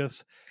situation,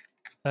 because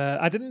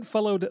I didn't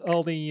follow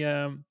all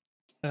the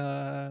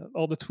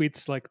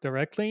tweets like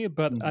directly,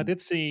 but I did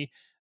see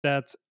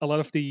that a lot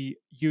of the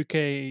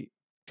UK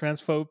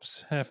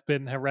transphobes have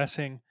been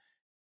harassing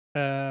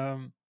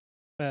Matt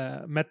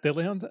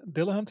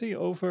Dillahunty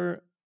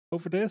over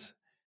this.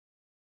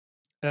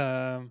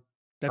 I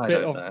don't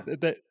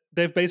know.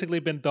 They've basically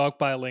been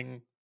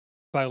dogpiling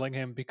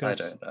him because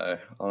I don't know.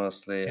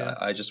 Honestly, yeah.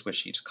 I just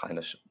wish he'd kind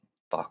of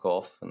fuck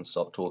off and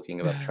stop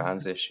talking about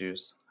trans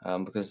issues.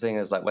 Because the thing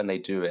is, like, when they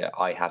do it,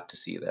 I have to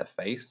see their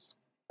face.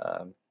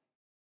 I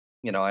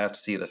have to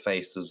see the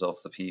faces of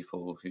the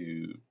people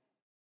who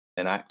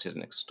enacted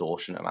an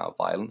extortionate amount of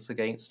violence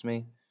against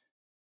me.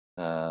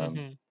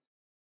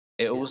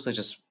 It also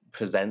just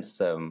presents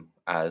them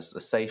as a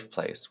safe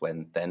place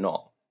when they're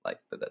not. Like,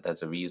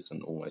 there's a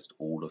reason almost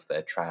all of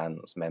their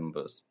trans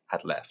members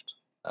had left.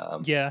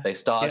 They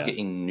started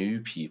getting new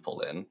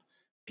people in,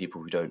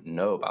 people who don't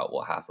know about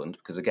what happened.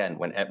 Because again,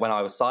 when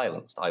I was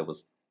silenced, I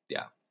was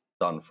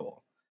done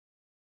for.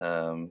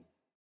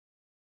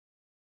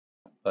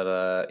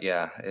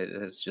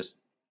 It's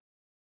just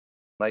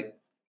like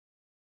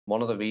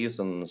one of the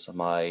reasons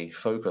my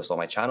focus on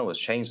my channel has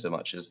changed so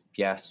much is,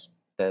 yes,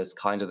 there's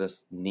kind of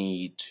this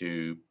need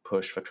to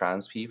push for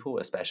trans people,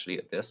 especially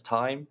at this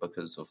time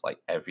because of like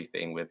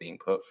everything we're being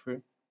put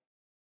through.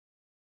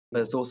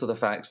 But it's also the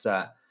fact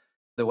that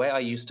the way I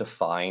used to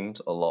find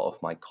a lot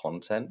of my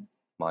content,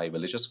 my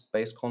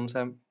religious-based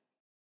content,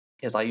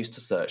 is I used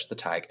to search the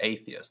tag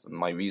atheist. And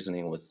my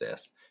reasoning was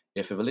this: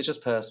 if a religious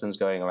person is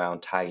going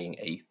around tagging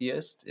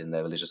atheist in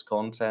their religious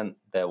content,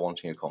 they're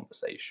wanting a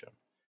conversation.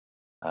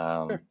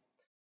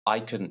 I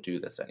couldn't do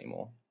this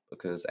anymore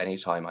because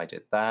anytime I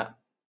did that,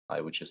 I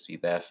would just see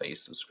their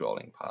faces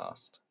scrolling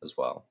past as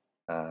well.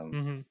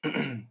 And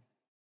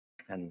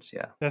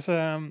yeah,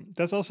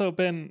 there's also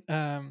been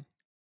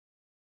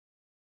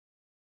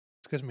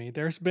excuse me.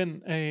 There's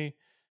been a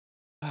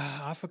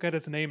I forget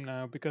its name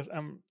now because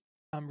I'm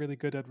really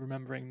good at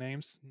remembering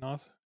names.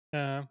 Not.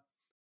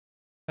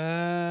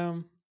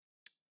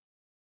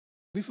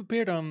 we've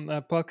appeared on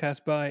a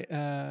podcast by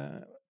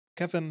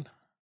Kevin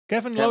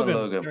Kevin Kevin Logan.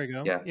 Logan. There you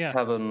go. Yeah, Yeah.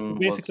 Kevin was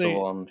the Basically,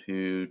 one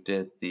who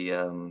did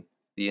the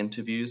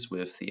interviews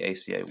with the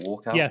ACA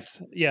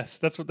walkouts. yes,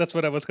 that's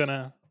what I was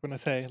gonna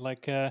say.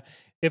 Like,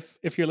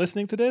 if you're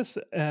listening to this,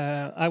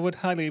 I would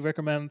highly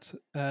recommend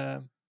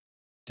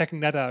checking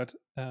that out.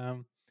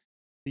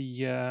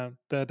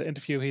 The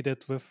interview he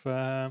did with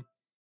the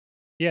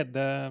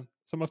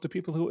some of the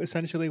people who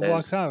essentially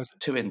walked There's out.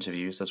 two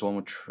interviews. There's one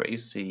with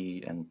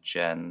Tracy and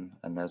Jen,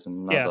 and there's Yeah.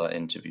 another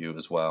interview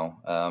as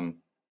well.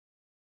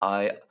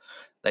 I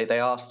they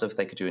asked if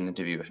they could do an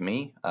interview with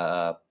me.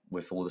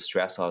 With all the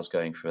stress I was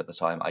going through at the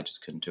time, I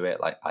just couldn't do it.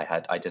 Like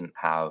I didn't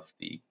have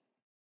the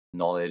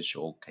knowledge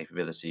or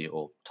capability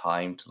or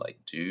time to like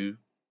do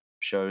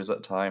shows at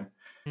the time.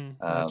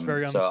 That's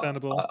very So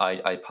understandable.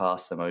 I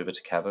passed them over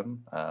to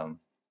Kevin. And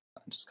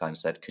just kind of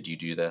said, "Could you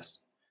do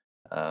this?"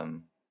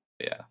 Um,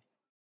 yeah.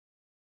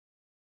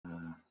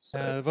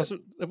 So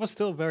It was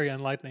still very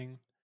enlightening,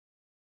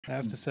 I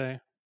have to say.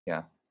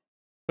 yeah.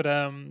 But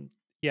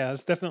yeah,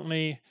 it's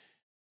definitely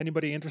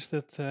anybody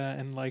interested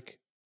in like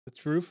the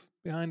truth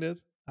behind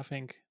it. I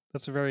think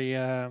that's a very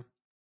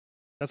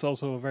that's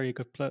also a very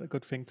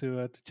good thing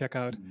to check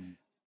out. Mm.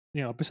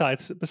 You know,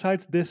 besides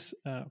this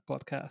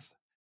podcast.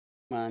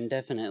 And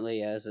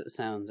definitely, as it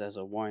sounds as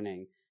a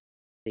warning,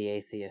 the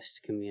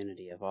atheist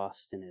community of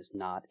Austin is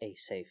not a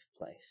safe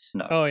place.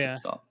 No, Oh yeah.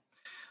 it's not.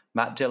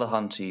 Matt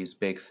Dillahunty's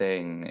big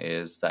thing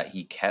is that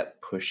he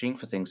kept pushing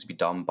for things to be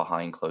done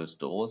behind closed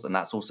doors, and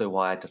that's also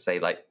why I had to say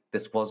like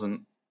this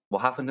wasn't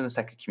what happened in the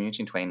second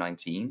community in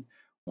 2019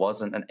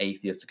 wasn't an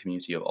atheist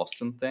community of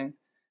Austin thing.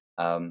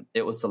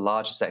 It was the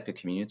larger secular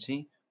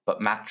community,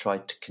 but Matt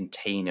tried to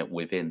contain it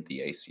within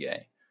the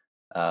ACA.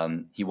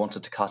 He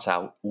wanted to cut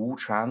out all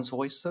trans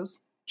voices,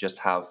 just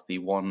have the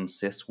one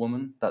cis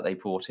woman that they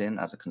brought in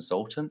as a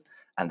consultant,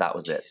 and that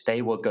was it.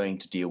 They were going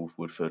to deal with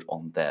Woodford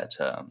on their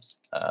terms.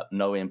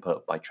 No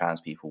input by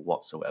trans people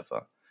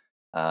whatsoever.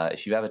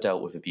 If you've ever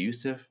dealt with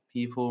abusive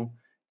people,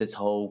 this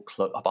whole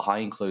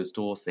behind closed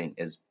doors thing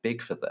is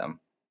big for them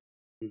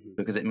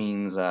because it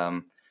means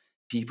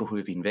people who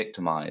have been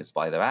victimized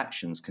by their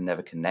actions can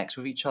never connect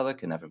with each other,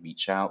 can never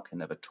reach out, can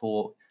never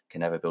talk,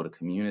 can never build a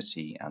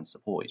community and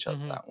support each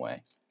other that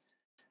way.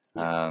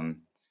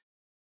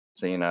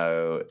 So, you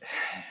know,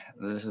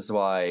 this is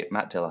why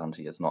Matt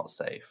Dillahunty is not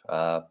safe.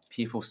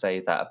 People say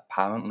that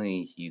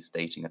apparently he's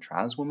dating a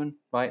trans woman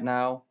right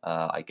now.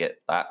 I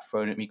get that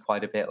thrown at me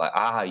quite a bit.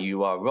 Like,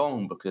 you are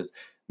wrong because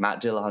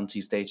Matt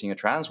Dillahunty's dating a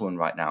trans woman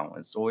right now.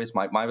 It's always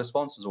my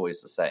response is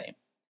always the same.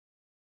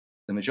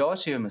 The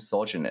majority of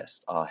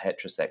misogynists are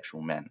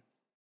heterosexual men.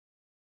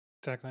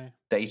 Exactly.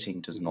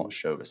 Dating does not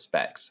show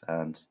respect.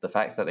 And the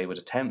fact that they would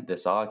attempt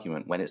this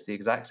argument when it's the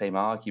exact same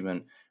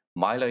argument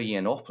Milo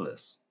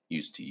Yiannopoulos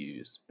used to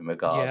use in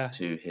regards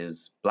to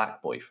his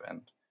black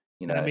boyfriend.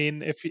 You know, and I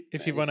mean, if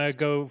you want to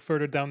go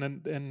further down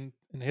in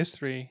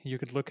history, you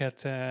could look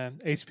at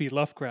H.P.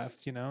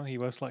 Lovecraft. You know, he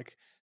was like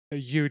a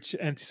huge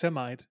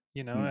anti-Semite.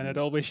 You know, and it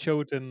always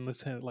showed in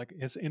like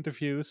his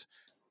interviews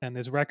and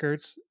his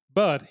records.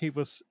 But he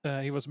was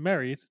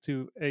married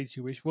to a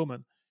Jewish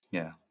woman.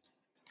 Yeah.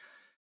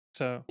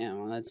 So yeah,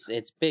 well,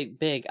 it's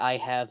big. I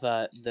have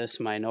this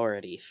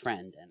minority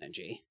friend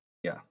energy.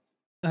 Yeah.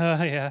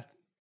 Yeah,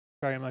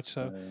 very much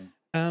so.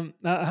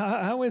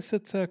 How is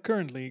it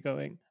currently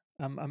going?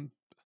 I'm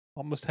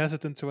almost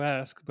hesitant to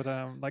ask, but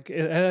like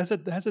has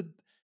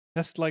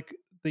like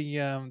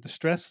the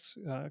stress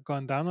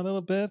gone down a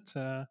little bit?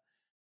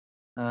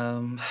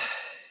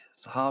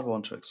 It's a hard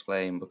one to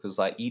explain because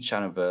like each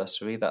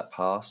anniversary that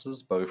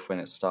passes, both when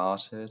it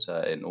started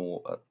in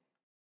all,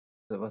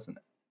 it wasn't.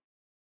 It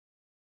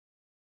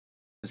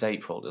was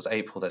April. It was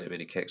April that it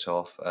really kicked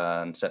off,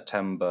 and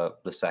September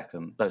the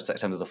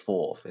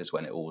 4th is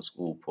when it was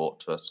all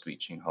brought to a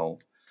screeching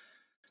halt.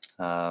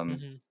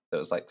 It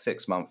was like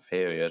 6-month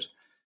period.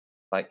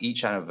 Like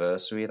each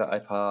anniversary that I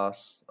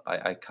pass,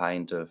 I've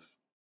kind of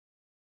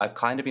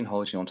been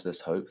holding on to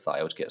this hope that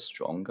I would get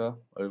stronger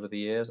over the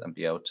years and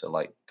be able to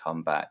like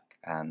come back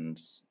and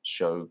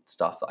show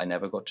stuff that I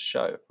never got to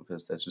show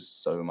because there's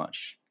just so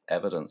much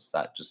evidence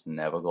that just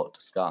never got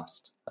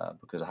discussed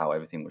because of how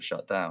everything was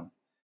shut down.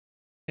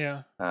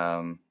 Yeah.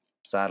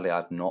 Sadly,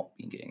 I've not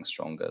been getting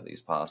stronger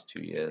these past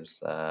 2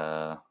 years.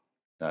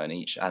 And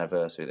each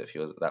anniversary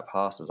that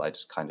passes, I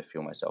just kind of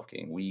feel myself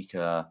getting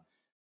weaker.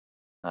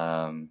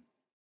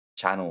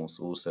 Channel's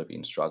also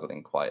been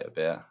struggling quite a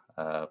bit.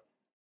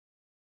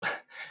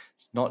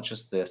 It's not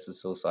just this;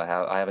 it's also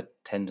I have a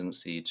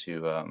tendency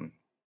to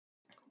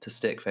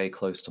stick very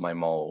close to my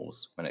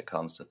morals when it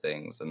comes to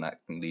things, and that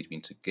can lead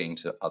me to getting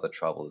into other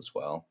trouble as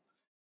well.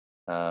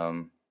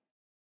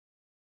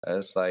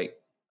 It's like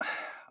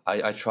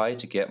I try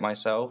to get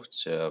myself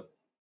to,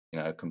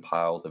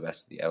 compile the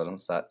rest of the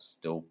evidence that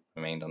still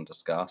remained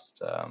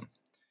undiscussed.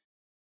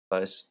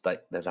 But it's just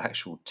like there's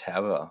actual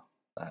terror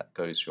that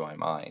goes through my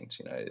mind.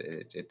 You know,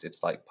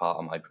 it's like part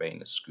of my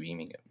brain is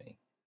screaming at me.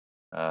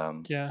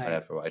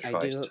 Whenever I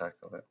try to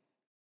tackle it.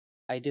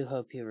 I do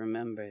hope you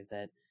remember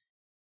that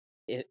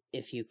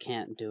if you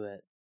can't do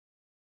it,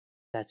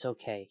 That's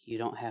okay. You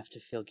don't have to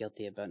feel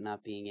guilty about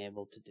not being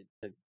able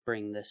to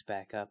bring this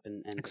back up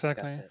and discuss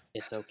Exactly. it.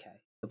 It's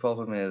okay. The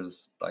problem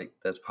is, like,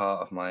 there's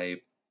part of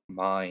my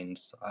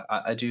mind.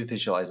 I do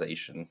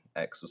visualization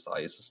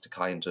exercises to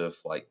kind of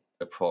like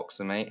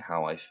approximate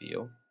how I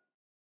feel.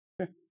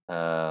 Sure.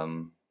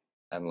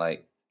 And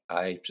like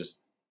I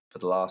just for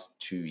the last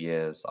 2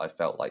 years, I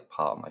felt like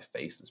part of my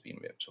face has been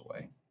ripped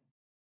away.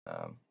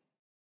 Um,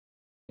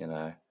 you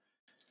know,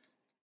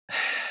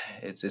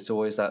 it's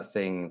always that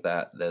thing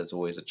that there's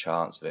always a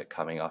chance of it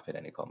coming up in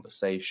any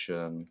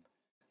conversation.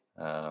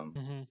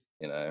 Hmm.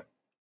 You know,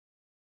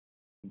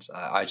 and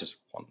I just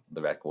want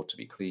the record to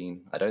be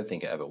clean. I don't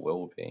think it ever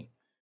will be,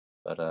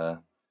 but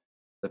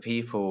the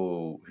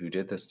people who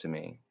did this to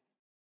me,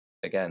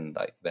 again,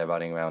 like they're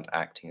running around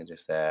acting as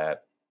if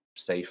they're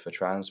safe for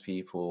trans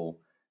people,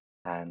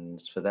 and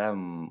for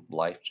them,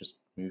 life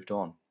just moved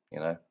on. You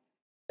know,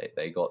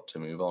 they got to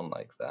move on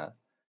like that.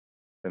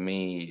 For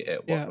me,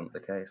 it Yeah. wasn't the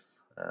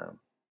case.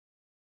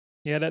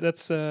 Yeah.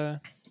 That's.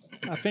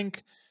 I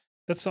think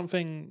that's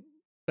something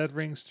that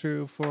rings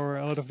true for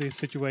a lot of these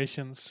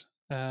situations.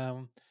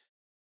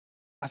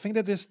 I think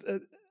that just.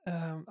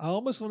 I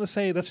almost want to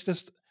say that's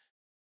just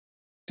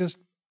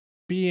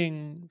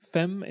being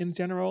femme in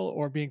general,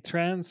 or being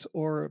trans,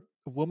 or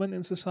a woman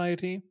in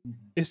society.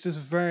 Mhm. Is just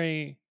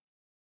very.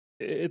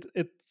 It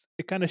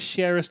it kind of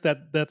shares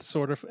that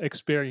sort of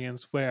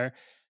experience where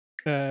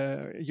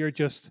you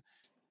just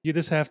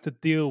have to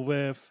deal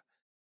with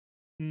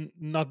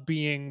not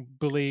being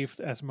believed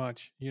as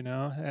much, you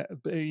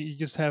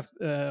just have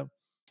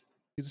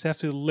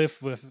to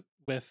live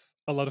with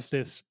a lot of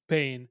this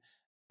pain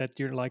that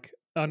you're like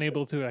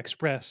unable to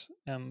express,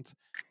 and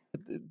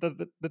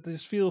that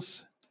just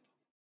feels,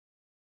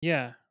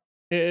 yeah,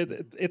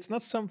 it's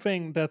not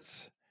something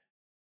that's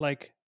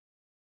like,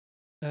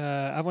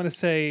 I want to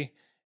say,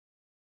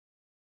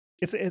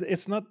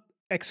 it's not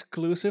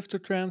exclusive to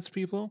trans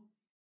people,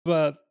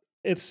 but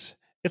it's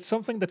it's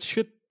something that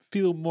should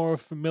feel more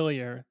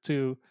familiar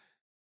to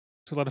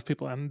a lot of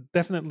people, and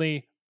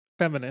definitely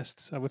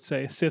feminists. I would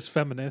say cis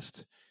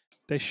feminists,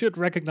 they should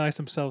recognize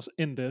themselves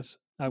in this.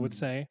 I would Mhm.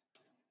 say,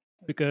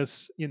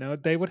 because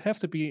they would have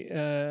to be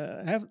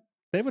have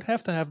they would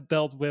have to have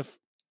dealt with,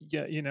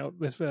 yeah,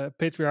 with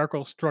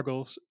patriarchal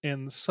struggles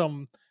in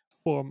some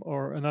form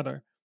or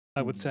another,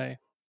 I would Mhm. say.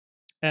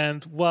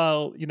 And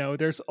while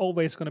there's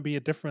always going to be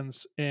a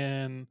difference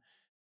in,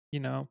 you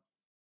know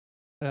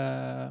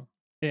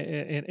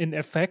in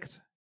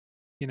effect,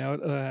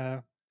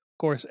 of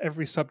course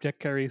every subject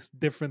carries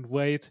different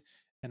weight,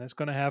 and it's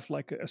going to have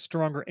like a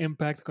stronger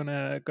impact,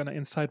 gonna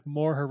incite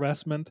more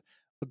harassment,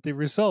 but the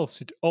results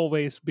should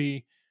always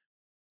be,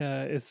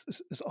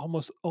 is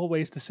almost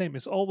always the same.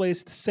 It's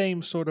always the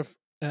same sort of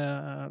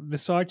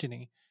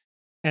misogyny.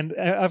 And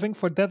I think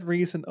for that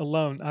reason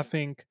alone, I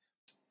think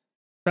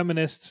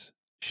feminists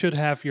should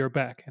have your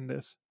back in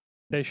this.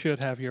 They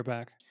should have your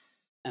back.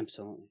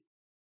 Absolutely.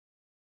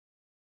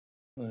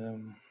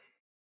 Um,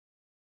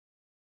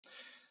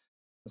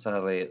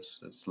 Sadly,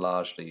 it's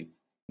largely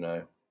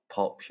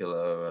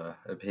popular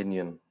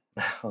opinion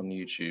on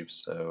YouTube.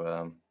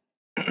 So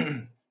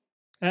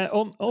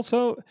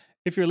Also,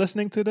 if you're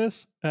listening to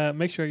this,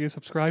 make sure you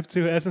subscribe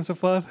to Essence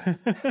of Love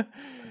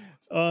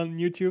on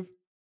YouTube.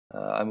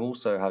 I've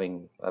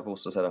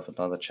also set up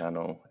another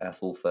channel,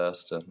 Ethel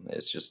Thurston.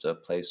 It's just a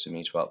place for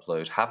me to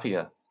upload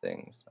happier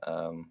things.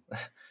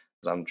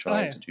 'Cause I'm Oh,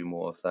 trying yeah. to do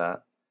more of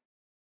that.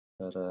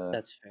 But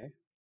That's fair.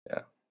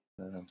 yeah.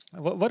 Um,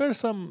 What are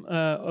some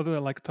other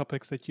like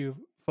topics that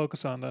you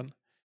focus on then?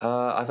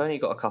 I've only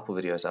got a couple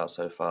videos out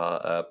so far.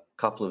 A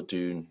couple of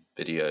Dune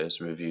videos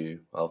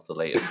review of the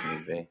latest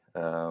movie.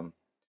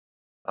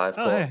 I've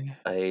Oh, got hey.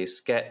 a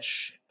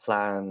sketch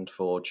planned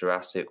for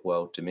Jurassic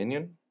World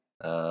Dominion.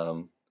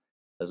 Um,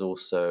 there's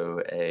also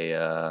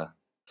a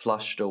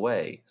Flushed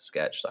Away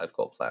sketch that I've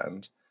got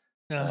planned.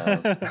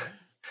 Um,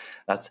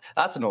 No,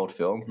 that's an old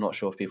film. Not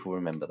sure if people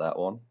remember that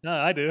one.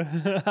 I do.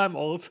 I'm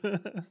old.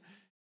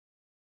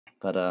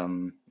 But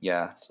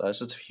yeah, so there's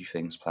just a few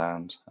things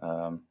planned.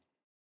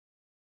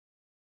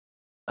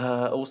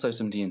 Also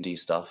some D&D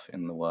stuff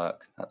in the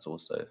work. That's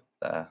also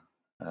there.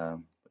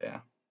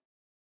 Yeah.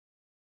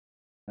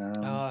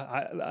 Um,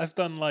 I've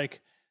done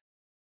like,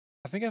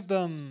 I think I've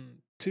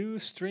done 2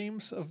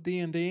 streams of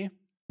D&D,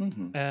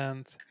 mhm.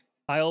 and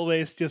I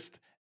always just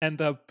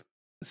end up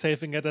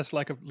saving it as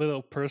like a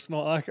little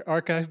personal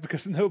archive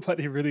because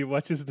nobody really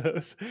watches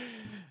those.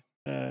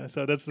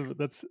 So that's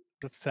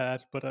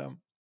sad, but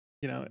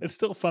it's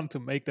still fun to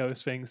make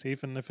those things,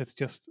 even if it's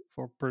just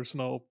for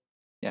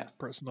Yeah,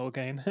 personal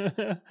gain.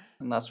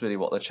 and that's really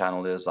what the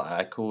channel is.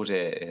 I called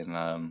it in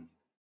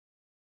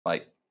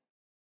like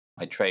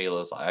my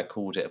trailers. I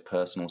called it a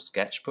personal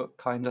sketchbook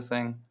kind of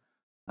thing.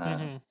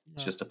 Hmm.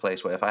 It's just a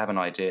place where if I have an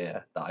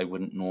idea that I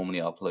wouldn't normally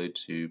upload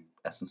to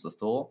Essence of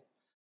Thought,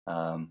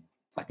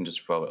 I can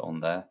just throw it on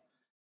there.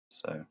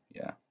 So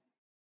yeah.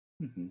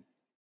 Hmm.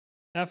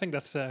 I think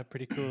that's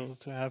pretty cool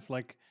to have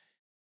like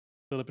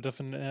a little bit of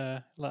an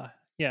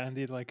yeah,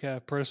 indeed, like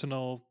a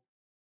personal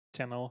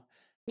channel.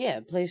 Yeah,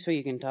 a place where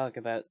you can talk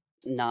about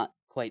not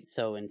quite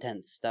so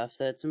intense stuff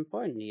that's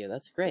important to you.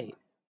 That's great.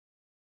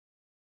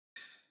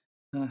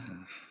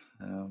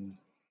 um,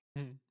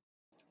 Hmm.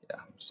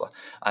 yeah, so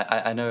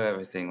I know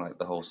everything, like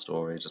the whole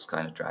story just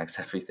kind of drags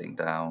everything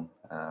down.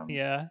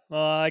 Yeah,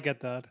 well, I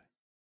get that.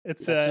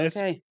 That's It's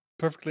okay.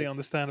 perfectly It-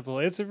 understandable.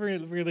 It's a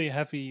really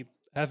heavy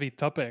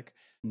topic,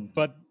 mhm,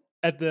 but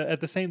at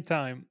the same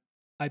time,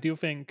 I do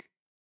think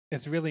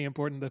it's really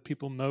important that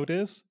people know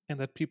this and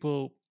that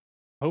people,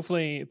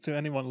 hopefully, to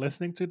anyone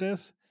listening to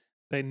this,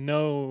 they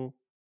know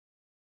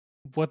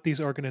what these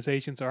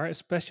organizations are,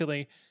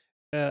 especially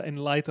in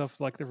light of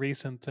like the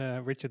recent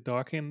Richard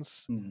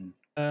Dawkins mhm.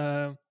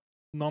 uh,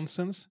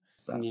 nonsense.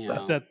 Is yeah.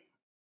 that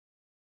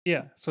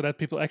Yeah, so that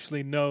people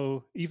actually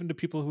know, even the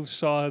people who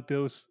saw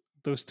those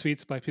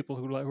tweets by people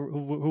who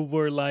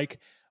were like,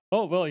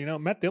 oh well,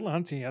 Matt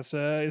Dillon, he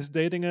is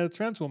dating a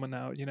trans woman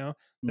now, that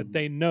Mhm.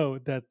 they know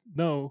that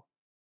no,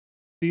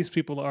 these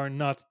people are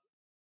not,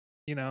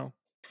 you know,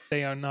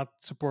 they are not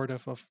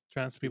supportive of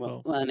trans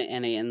people.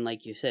 And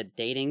like you said,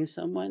 dating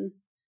someone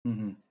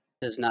Mhm.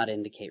 does not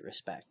indicate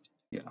respect.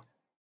 Yeah.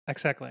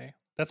 Exactly.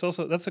 That's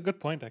a good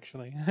point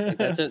actually. Like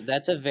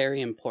that's a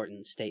very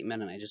important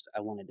statement, and I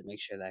wanted to make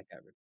sure that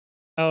got.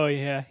 Oh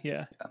yeah,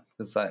 yeah. Yeah,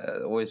 because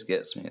it always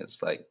gets me.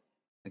 It's like,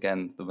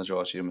 again, the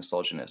majority of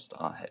misogynists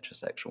are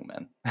heterosexual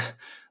men.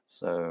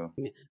 So,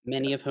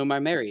 Many of whom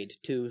are married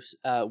to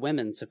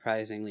women,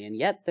 surprisingly, and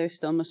yet they're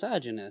still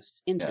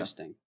misogynists. yeah.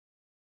 Interesting.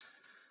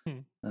 Hmm.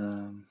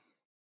 Um,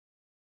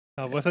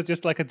 Was it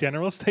just like a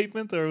general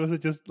statement, or was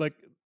it just like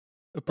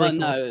a Well,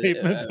 personal no,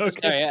 statement?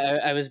 Okay. sorry,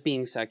 I was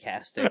being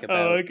sarcastic Oh,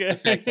 about the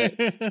fact that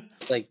okay.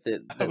 like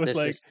I was this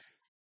like, is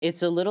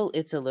it's a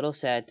little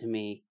sad to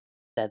me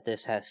that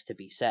this has to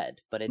be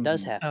said, but it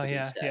does mhm, have oh to be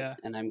yeah, said, yeah.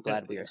 and I'm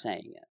glad we are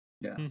saying it.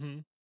 yeah. Mm-hmm.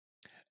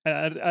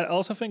 I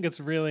also think it's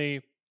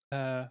really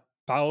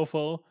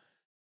powerful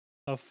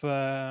of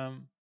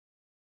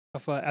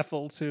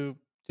Ethel to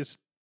just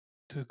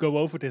to go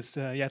over this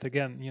yet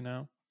again.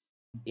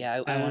 Yeah,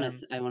 Um,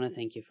 I want to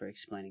thank you for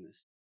explaining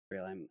this.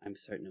 Real, I'm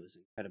certain it was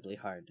incredibly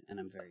hard, and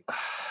I'm very.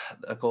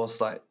 Of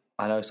course, like,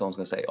 I know someone's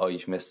going to say, oh,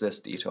 you've missed this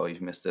detail,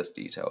 you've missed this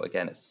detail.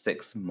 Again, it's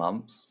 6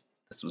 months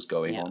this was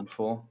going Yeah, on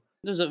for.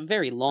 there's a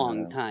very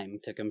long Um, time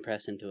to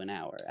compress into an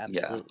hour. yeah.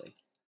 Absolutely.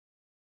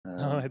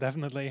 oh, Um,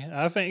 definitely.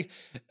 I think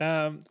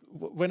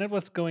when it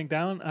was going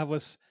down, I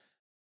was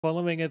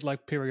following it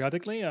like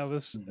periodically. I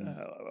was, mhm.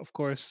 of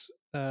course,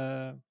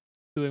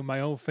 doing my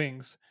own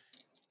things,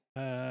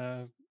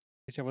 uh,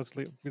 which I was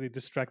really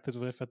distracted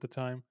with at the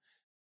time.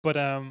 But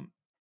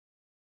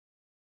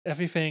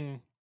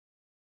everything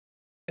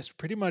is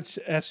pretty much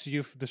as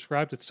you've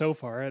described it so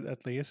far,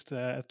 at least,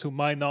 to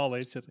my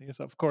knowledge. At least,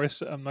 of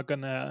course, I'm not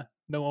gonna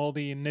know all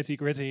the nitty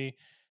gritty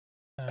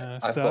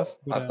stuff,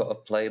 but I've got a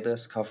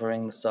playlist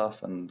covering the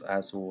stuff, and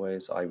as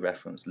always, I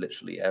reference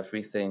literally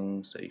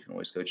everything, so you can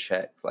always go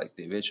check like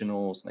the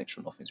originals, make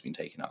sure nothing's been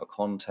taken out of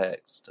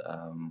context.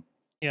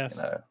 yes,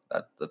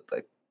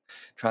 Like,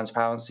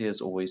 transparency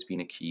has always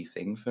been a key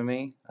thing for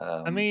me.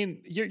 I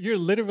mean, you're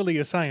literally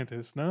a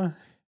scientist, no?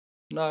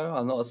 No,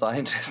 I'm not a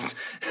scientist.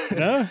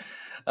 No,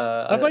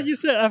 I, I thought you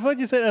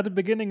said at the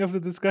beginning of the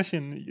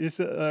discussion, bachelor's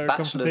in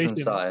conversation.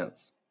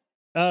 science.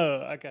 Oh,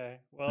 okay.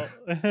 Well,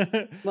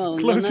 Well,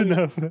 close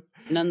enough.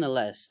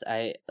 nonetheless,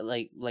 I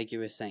like you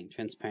were saying,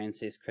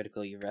 transparency is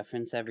critical. You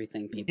reference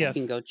everything. People Mhm.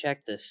 can Yes. go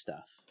check this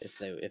stuff if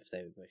they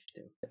wish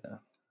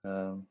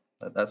to.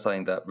 That's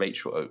something that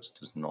Rachel Oates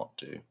does not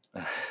do.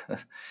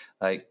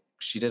 Like,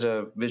 she did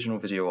a visual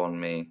video on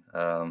me,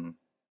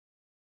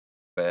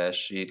 where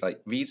she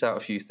like reads out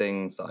a few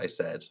things that I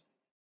said,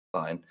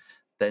 fine.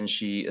 Then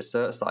she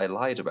asserts that I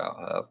lied about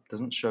her,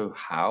 doesn't show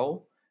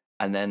how,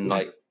 and then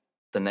like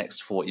the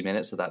next 40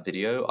 minutes of that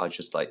video are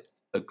just like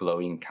a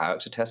glowing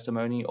character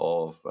testimony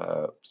of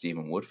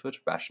Stephen Woodford,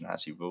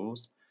 Rationality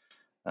Rules.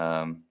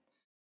 Um,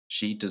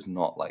 she does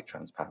not like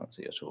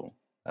transparency at all,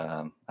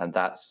 and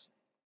that's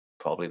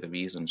probably the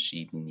reason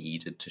she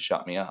needed to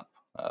shut me up.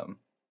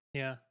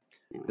 Yeah.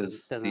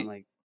 Because Doesn't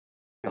like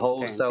the whole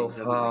transparency. self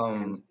Doesn't like trans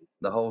harm, people.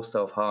 the whole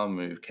self harm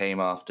move came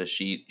after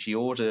she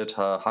ordered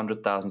her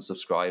 100,000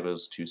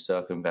 subscribers to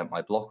circumvent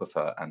my block of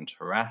her and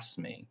harass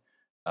me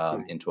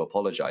Right. into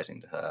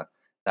apologizing to her.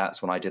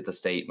 That's when I did the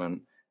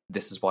statement.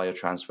 This is why you're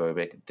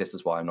transphobic. This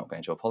is why I'm not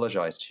going to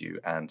apologize to you.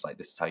 And like,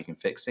 this is how you can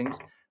fix things.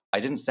 I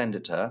didn't send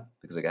it to her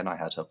because, again, I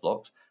had her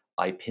blocked.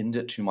 I pinned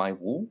it to my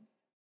wall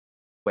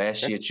where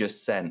she Sure. had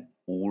just sent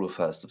all of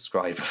her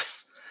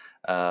subscribers.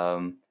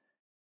 Um,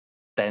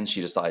 then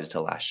she decided to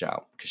lash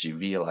out because she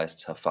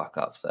realized her fuck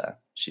up there.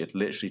 She had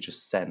literally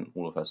just sent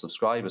all of her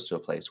subscribers to a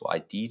place where I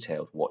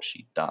detailed what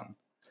she'd done.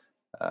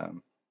 Or at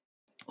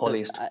So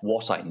least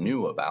what I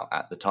knew about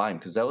at the time,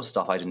 because there was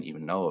stuff I didn't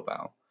even know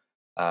about.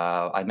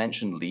 I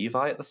mentioned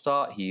Levi at the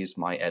start. He's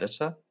my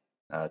editor,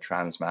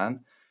 trans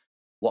man.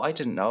 What I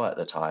didn't know at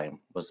the time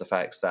was the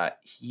fact that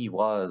he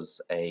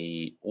was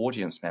a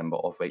audience member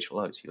of Rachel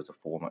Oates. He's a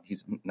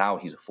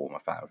former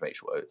fan of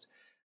Rachel Oates.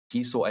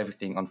 He saw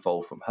everything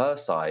unfold from her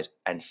side,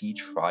 and he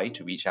tried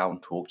to reach out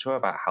and talk to her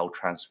about how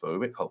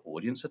transphobic her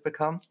audience had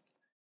become.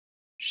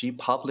 she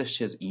published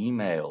his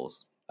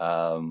emails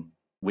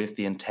with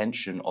the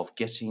intention of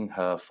getting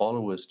her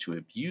followers to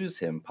abuse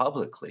him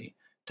publicly,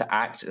 to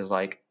act as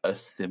like a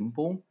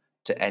symbol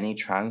to any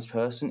trans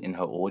person in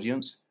her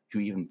audience who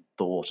even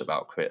thought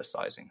about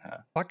criticizing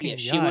her. Fucking Yeah,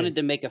 she wanted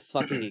to yikes. make a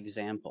fucking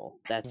example.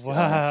 That's Wow.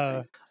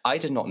 disgusting. I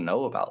did not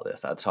know about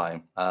this at the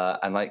time.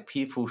 And like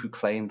people who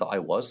claim that I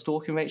was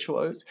stalking Rachel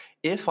Oates,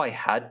 if I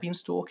had been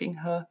stalking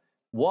her,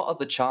 what are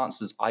the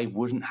chances I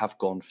wouldn't have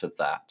gone for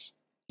that?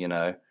 You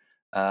know?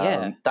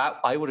 Yeah. That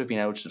I would have been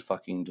able to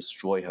fucking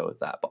destroy her with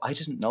that. But I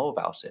didn't know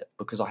about it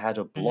because I had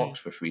her blocked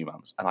for 3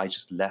 months and I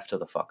just left her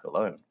the fuck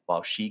alone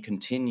while she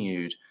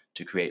continued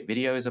to create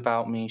videos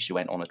about me. She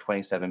went on a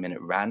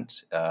 27-minute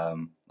rant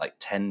like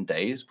 10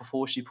 days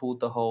before she pulled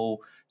the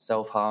whole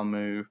self-harm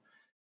move.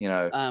 You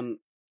know,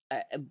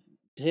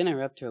 To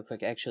interrupt real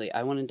quick, actually,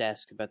 I wanted to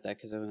ask about that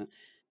because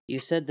you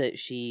said that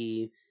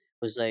she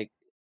was like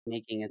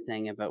making a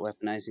thing about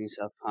weaponizing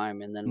self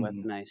harm and then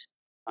Mhm. weaponized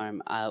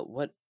harm.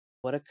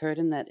 What occurred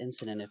in that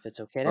incident? If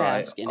it's okay to Right.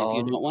 ask, and if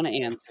you don't want to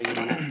answer, you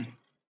don't have to.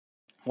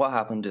 What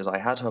happened is I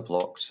had her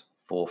blocked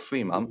for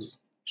 3 Mhm. months.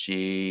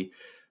 She,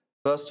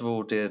 first of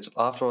all, did,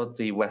 after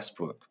the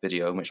Westbrook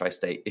video, in which I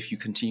state, if you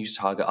continue to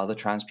target other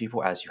trans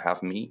people as you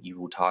have me, you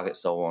will target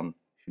someone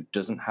who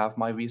doesn't have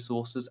my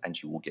resources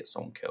and you will get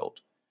someone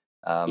killed.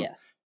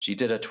 Yes. She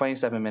did a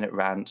 27-minute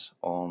rant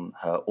on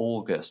her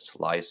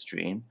August live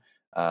stream,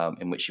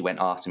 in which she went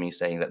after me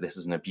saying that this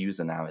is an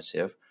abuser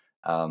narrative.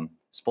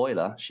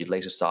 Spoiler, she'd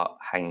later start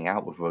hanging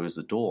out with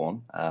Rosa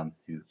Dawn,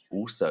 who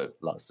also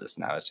loves this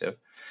narrative.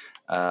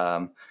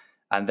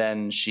 And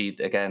then she,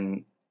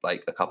 again,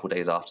 like a couple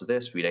days after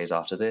this, 3 days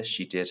after this,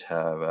 she did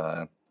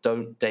her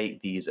Don't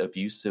Date These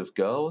Abusive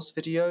Girls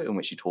video, in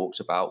which she talked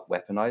about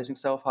weaponizing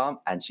self-harm,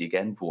 and she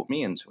again brought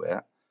me into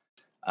it.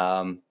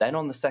 Then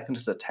on the 2nd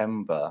of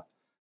September,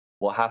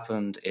 what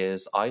happened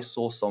is I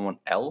saw someone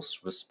else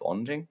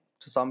responding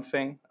to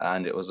something,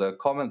 and it was a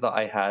comment that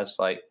I had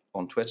like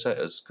on Twitter.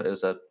 It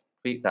was a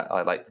tweet that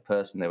I like the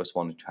person they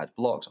responded to had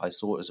blocked. I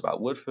saw it was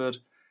about Woodford.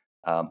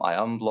 I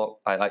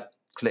unblocked. I like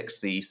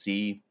clicked the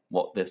see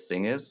what this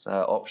thing is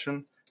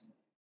option.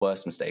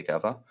 Worst mistake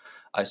ever.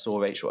 I saw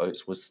Rachel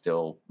Oates was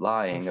still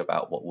lying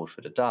about what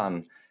Woodford had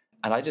done,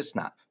 and I just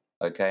snap.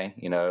 Okay,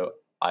 you know,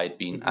 I'd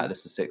been at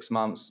this for 6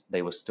 months.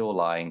 They were still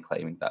lying,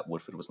 claiming that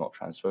Woodford was not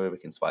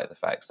transphobic, in spite of the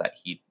fact that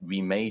he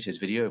remade his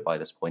video by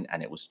this point,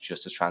 and it was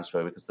just as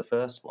transphobic as the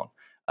first one.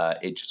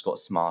 It just got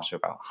smarter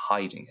about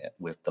hiding it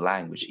with the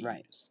language he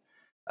used.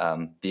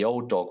 The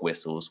old dog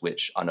whistles,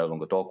 which are no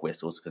longer dog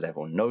whistles because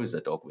everyone knows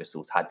they're dog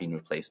whistles, had been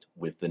replaced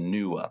with the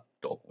newer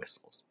dog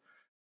whistles.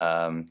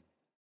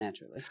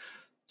 Naturally.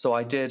 So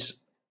I did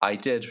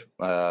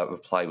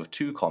reply with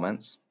 2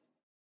 comments,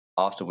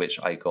 after which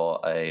I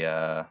got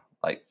a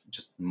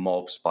just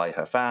mobbed by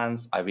her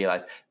fans. I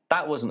realized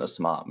that wasn't a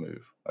smart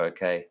move.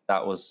 Okay,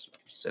 that was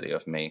silly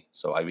of me.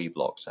 So I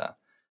reblocked her,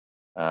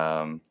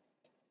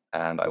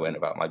 and I went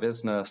about my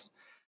business.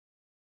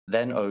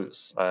 Then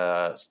Oates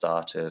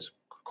started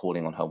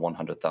calling on her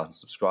 100,000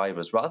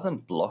 subscribers rather than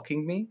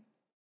blocking me,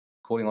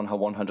 calling on her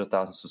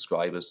 100,000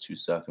 subscribers to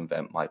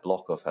circumvent my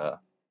block of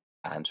her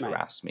and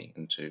harass me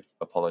into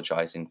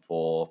apologizing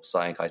for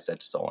something I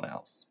said to someone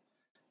else.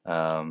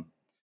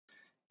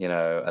 You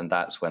know, and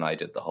that's when I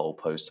did the whole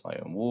post to my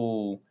own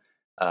wall.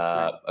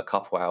 A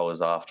couple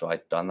hours after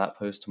I'd done that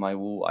post to my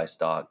wall, I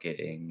start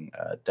getting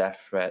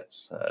death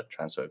threats,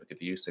 transphobic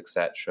abuse,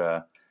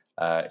 etc.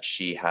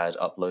 She had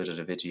uploaded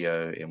a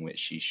video in which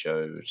she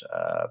showed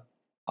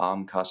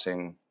arm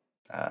cutting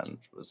and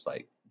was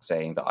like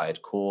saying that I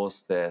had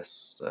caused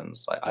this, and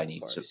like I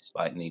need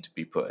to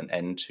be put an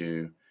end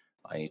to.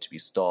 I need to be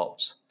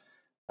stopped.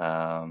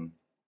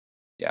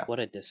 Yeah. What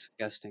a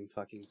disgusting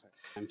fucking.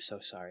 I'm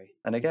so sorry.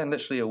 And again,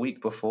 literally a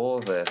week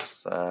before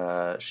this,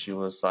 she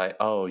was like,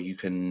 "Oh, you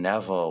can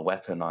never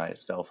weaponize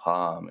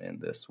self-harm in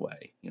this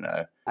way," you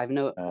know. I've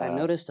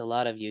noticed a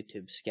lot of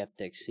YouTube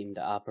skeptics seem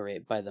to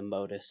operate by the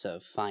modus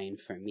of "fine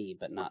for me,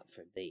 but not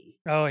for thee."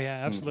 Oh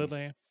yeah,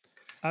 absolutely.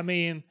 I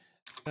mean,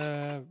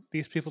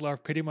 these people are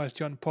pretty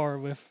much on par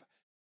with,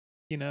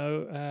 you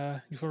know,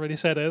 you've already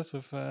said it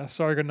with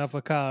Sargon of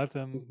Akkad,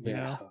 and you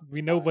know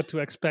we know what to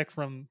expect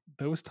from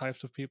those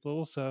types of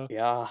people. So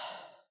Yeah.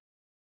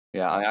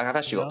 I've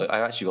actually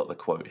got the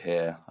quote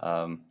here.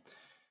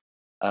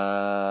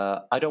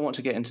 I don't want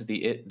to get into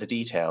the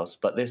details,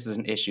 but this is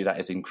an issue that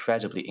is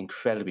incredibly,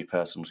 incredibly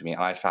personal to me.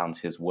 And I found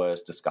his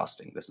words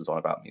disgusting. This is all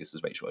about me. This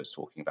is Rachel Oates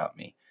talking about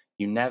me.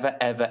 You never,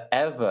 ever,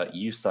 ever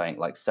use something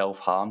like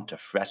self-harm to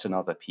threaten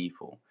other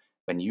people.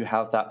 When you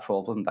have that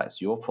problem,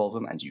 that's your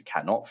problem, and you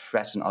cannot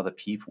threaten other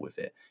people with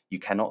it. You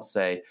cannot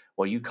say,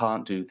 well, you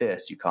can't do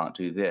this, you can't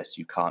do this,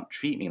 you can't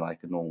treat me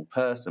like a normal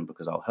person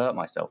because I'll hurt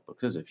myself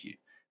because of you.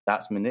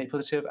 That's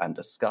manipulative and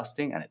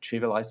disgusting, and it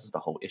trivializes the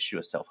whole issue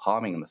of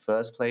self-harming in the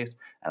first place,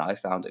 and I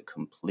found it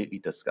completely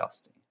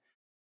disgusting.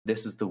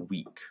 This is the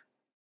week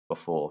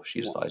before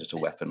she decided to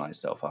weaponize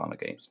self-harm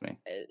against me.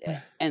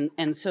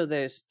 And so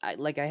I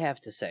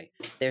have to say,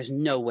 there's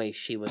no way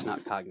she was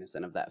not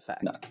cognizant of that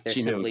fact. No, there's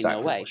she knew simply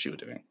exactly no way. what she was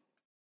doing.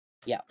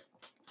 Yeah.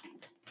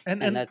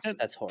 and and and and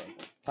that's horrible,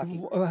 fucking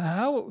horrible.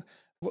 how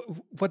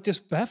what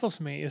just baffles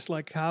me is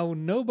like how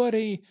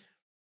nobody.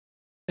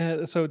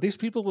 So these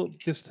people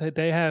just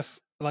they have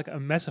like a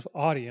massive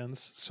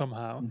audience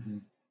somehow, Mm-hmm.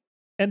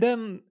 and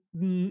then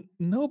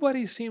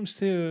nobody seems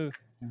to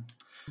Yeah.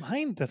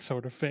 mind that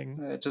sort of thing.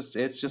 It's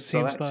It just seems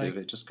selective.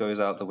 like, It just goes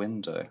out the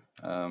window.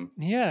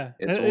 yeah,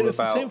 It's all it's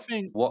the same about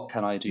thing. what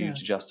can I do Yeah,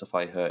 to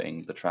justify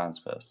hurting the trans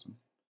person.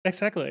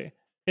 exactly.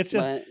 It's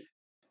just, But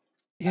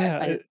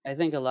yeah, I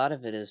think a lot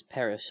of it is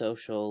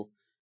parasocial.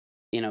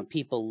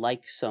 People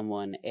like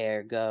someone,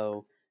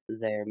 ergo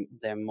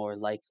they're more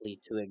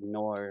likely to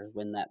ignore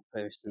when that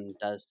person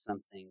does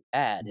something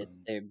bad.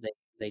 It's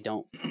they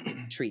don't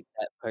treat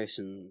that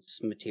person's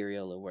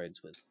material or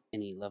words with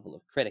any level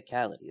of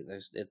criticality.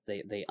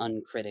 They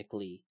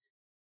uncritically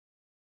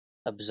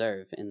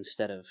observe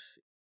instead of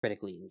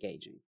critically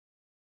engaging.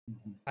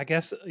 Mhm. I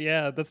guess,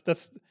 yeah, that's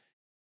the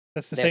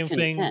They're same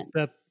thing content.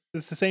 that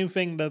it's the same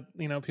thing that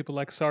people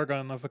like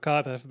Sargon of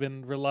Akkad have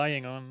been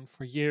relying on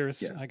for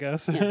years, Yeah. I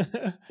guess.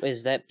 Yeah,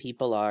 is that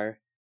people are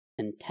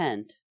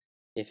content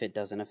if it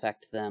doesn't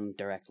affect them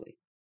directly.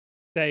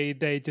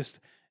 They just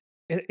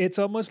it's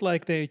almost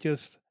like they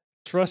just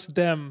trust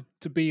them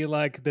to be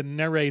like the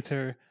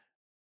narrator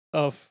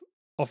of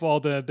all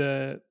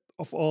the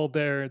of all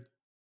their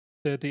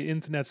the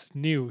internet's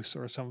news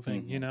or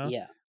something, Mhm.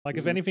 Yeah. like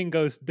if Hmm. anything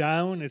goes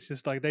down, it's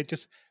just like they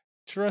just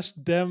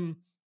trust them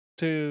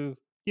to,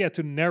 yeah,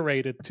 to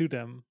narrate it to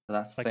them, But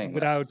that's the like thing.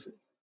 without,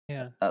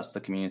 yeah. That's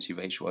the community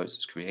Rachel Oates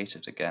has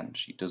created. Again,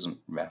 she doesn't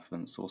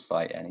reference or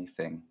cite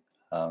anything.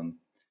 Um,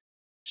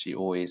 she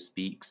always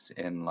speaks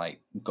in like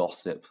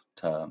gossip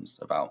terms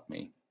about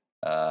me.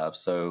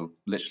 So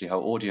literally, her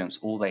audience,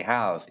 all they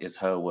have is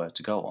her word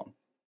to go on.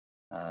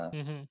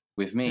 Hmm.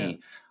 With Yeah.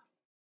 me,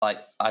 like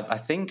I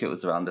think it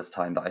was around this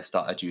time that I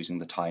started using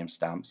the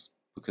timestamps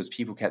because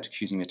people kept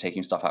accusing me of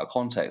taking stuff out of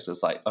context.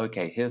 It's like,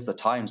 okay, here's the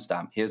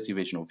timestamp, here's the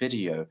original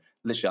video.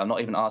 Literally, I'm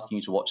not even asking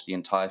you to watch the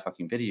entire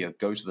fucking video.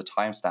 Go to the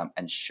timestamp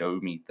and show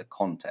me the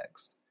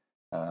context.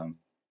 Um,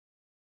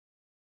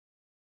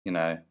 you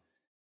know,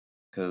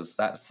 because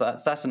that's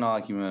an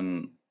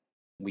argument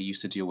we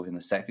used to deal with in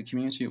the secular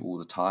community all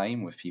the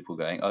time, with people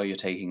going, "Oh, you're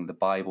taking the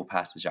Bible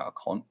passage out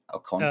of Oh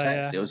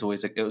context." yeah. It was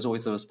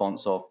always a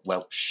response of,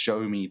 "Well,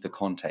 show me the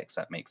context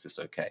that makes this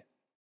okay."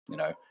 You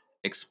know,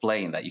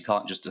 explain that you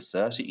can't just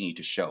assert it; you need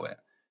to show it.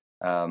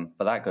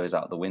 But that goes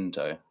out the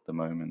window the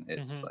moment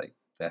it's Hmm. like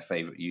their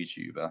favorite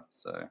YouTuber.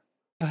 So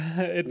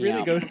It really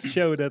Yeah. goes to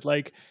show that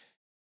like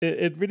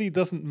it really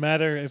doesn't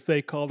matter if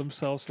they call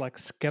themselves like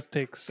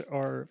skeptics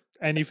or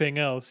anything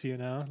else,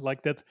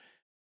 like that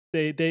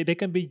they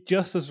can be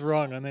just as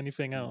wrong on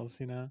anything else.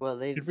 Well,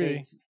 It they've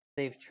really,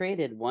 they've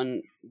traded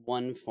one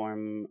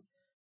form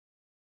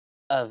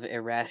of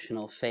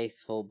irrational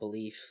faithful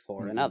belief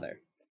for another.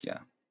 yeah.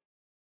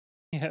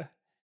 yeah.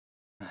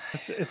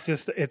 It's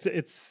just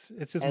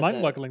As a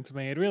mind-boggling to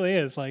me. It really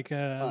is. Like,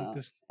 I'm uh,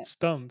 just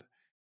stunned.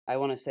 I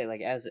want to say,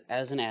 like, as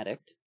an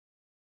addict,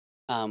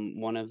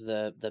 one of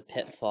the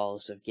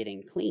pitfalls of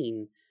getting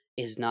clean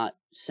is not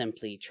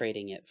simply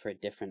trading it for a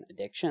different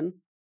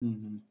addiction.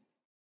 Mm-hmm.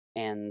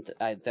 And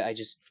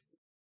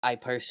I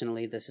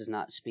personally, this is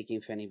not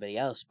speaking for anybody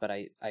else, but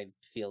I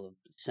feel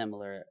a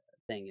similar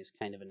thing is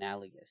kind of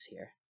analogous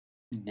here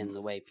in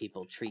the way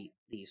people treat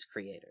these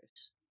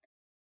creators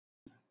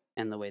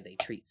and the way they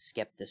treat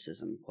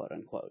skepticism, quote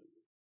unquote.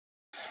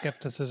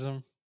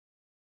 Skepticism.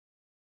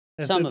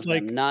 It's Some it's of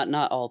them, like,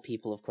 not all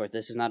people, of course.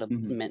 This is not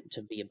Mm-hmm. meant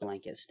to be a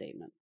blanket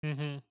statement.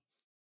 hmm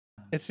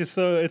it's just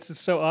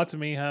so odd to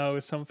me how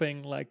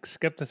something like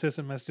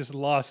skepticism has just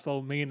lost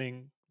all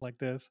meaning like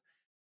this.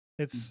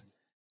 It's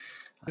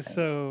just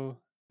so,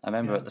 I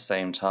remember yeah. at the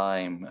same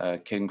time,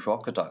 King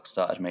Crocoduck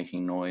started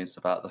making noise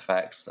about the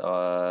fact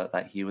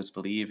that he was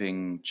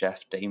believing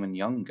Jeff Damon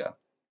Younger.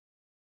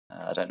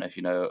 I don't know if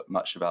you know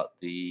much about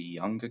the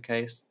Younger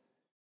case.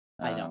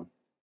 I don't.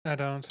 I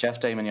don't. Jeff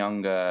Damon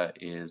Younger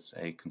is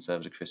a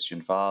conservative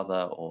Christian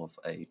father of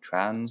a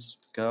trans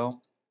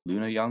girl,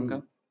 Luna Hmm.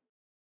 Younger.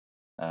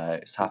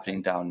 It's happening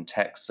Okay. down in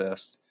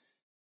Texas.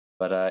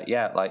 But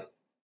yeah, like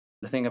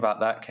the thing about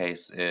that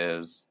case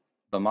is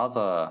the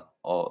mother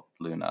of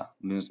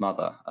Luna's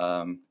mother,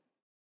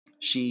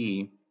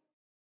 she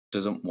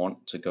doesn't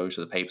want to go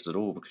to the papers at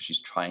all because she's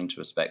trying to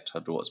respect her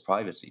daughter's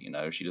privacy.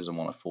 She doesn't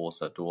want to force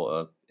her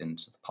daughter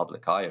into the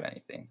public eye or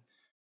anything.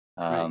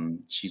 Right.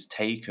 She's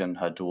taken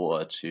her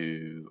daughter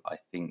to, I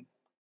think,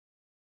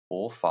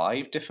 4 or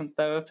 5 different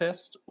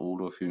therapists,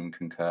 all of whom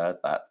concur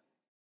that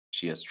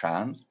she is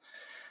trans.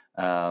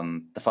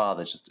 The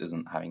father just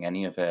isn't having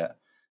any of it.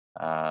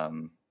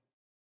 Um,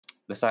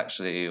 this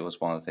actually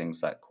was one of the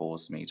things that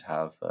caused me to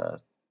have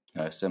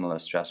a similar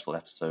stressful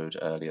episode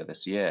earlier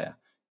this year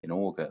in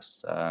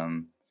August.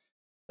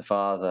 The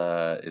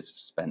father is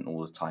spent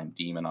all his time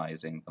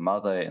demonizing the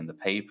mother in the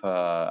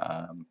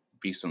paper.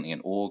 Recently in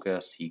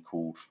August, he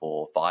called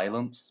for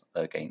violence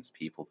against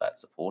people that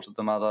supported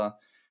the mother.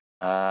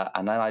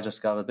 And then I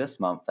discovered this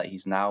month that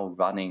he's now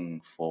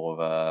running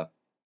for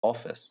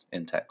office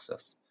in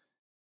Texas.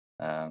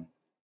 Um,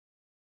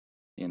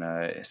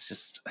 It's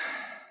just.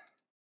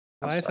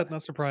 Why is that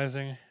not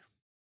surprising?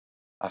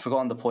 I've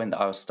forgotten the point that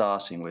I was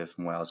starting with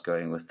and where I was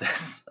going with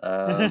this.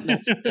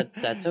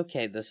 That's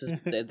okay. This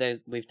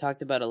is we've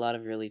talked about a lot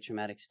of really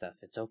traumatic stuff.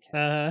 It's okay.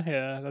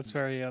 Yeah, that's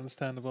very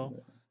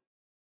understandable.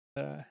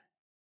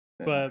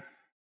 But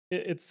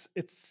it's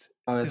the just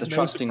no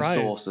trusting surprise.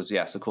 sources,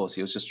 yes, of course.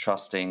 He was just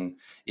trusting,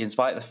 in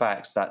spite of the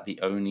fact that the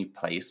only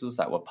places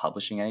that were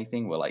publishing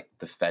anything were like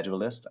the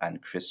Federalist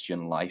and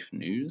Christian Life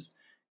News.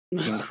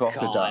 King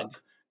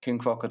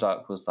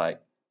Crocoduck was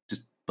like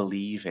just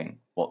believing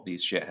what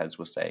these shitheads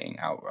were saying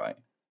outright.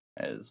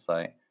 It's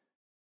like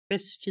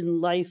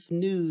Christian Life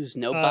News,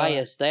 no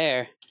bias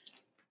there.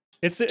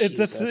 It's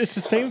the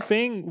same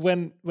thing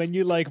when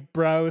you like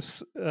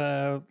browse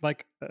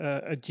like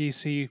a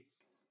GC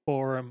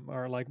forum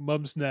or like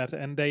Mumsnet,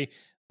 and they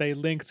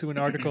link to an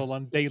article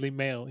on Daily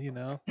Mail,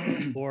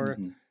 or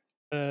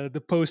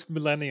the Post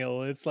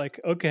Millennial. It's like,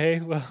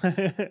 okay, well,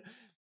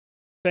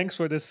 thanks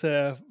for this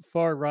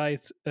far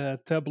right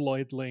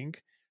tabloid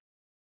link.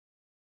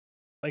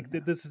 Like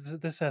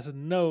this has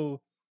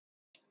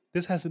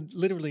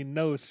literally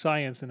no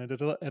science in it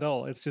at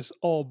all. It's just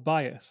all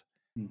bias.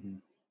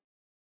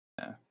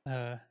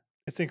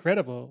 It's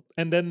incredible.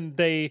 And then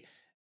they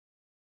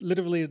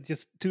literally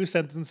just 2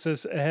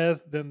 sentences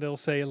ahead, then they'll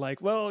say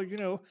like, well,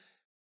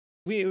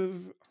 we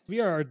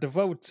are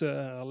devout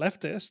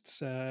leftists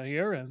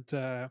here,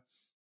 and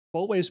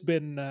always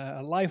been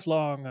a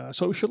lifelong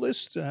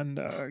socialist, and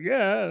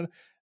yeah,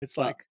 it's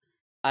Well, like,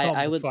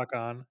 I would fuck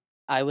on.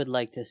 I would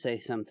like to say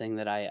something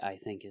that I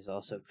think is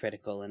also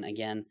critical, and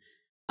again,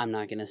 I'm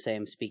not going to say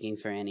I'm speaking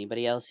for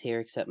anybody else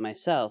here except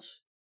myself,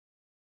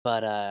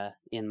 but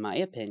in my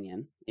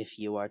opinion, if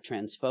you are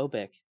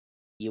transphobic,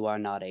 you are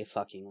not a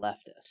fucking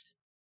leftist.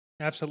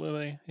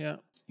 Absolutely, yeah.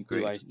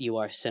 You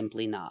are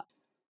simply not.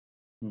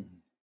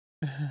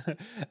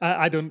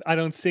 I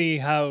don't see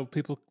how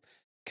people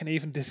can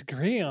even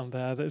disagree on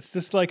that. It's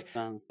just like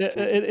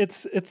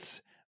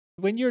it's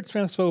when you're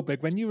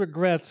transphobic, when you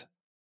regret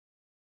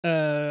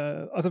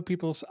other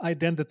people's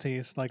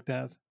identities like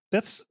that.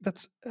 That's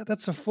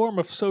a form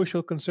of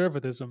social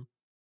conservatism.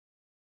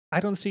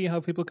 I don't see how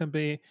people can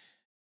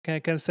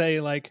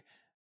say like,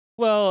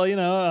 well,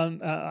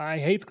 I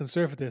hate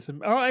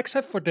conservatism, oh,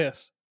 except for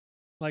this.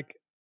 Like, it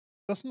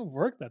doesn't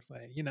work that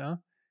way.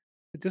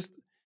 It just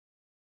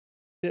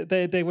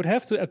they would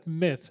have to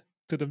admit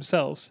to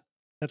themselves,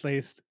 at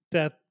least,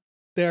 that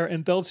they're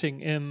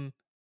indulging in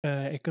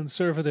a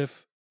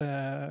conservative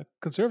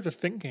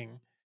thinking,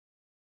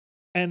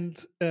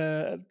 and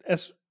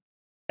as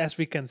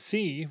we can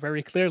see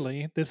very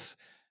clearly, this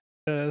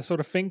sort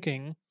of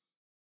thinking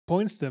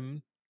points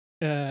them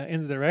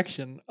in the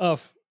direction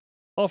of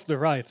the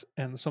right,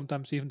 and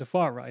sometimes even the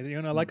far right.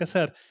 Like I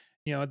said,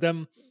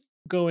 them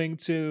going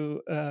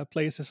to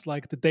places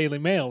like the Daily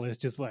Mail is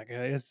just like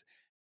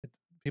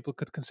people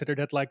could consider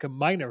that like a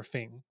minor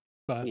thing,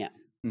 but yeah.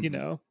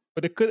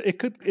 but it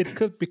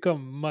could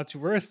become much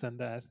worse than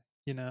that.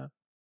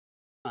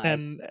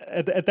 And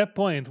at that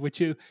point, would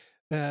you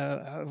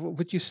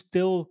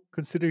still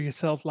consider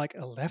yourself like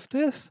a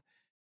leftist?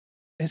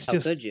 It's How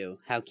just, could you?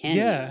 How can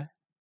you?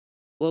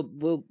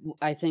 Well,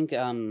 I think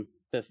and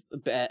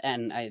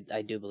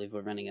I do believe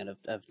we're running out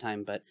of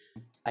time, but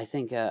I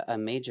think a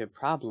major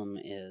problem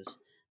is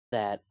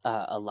that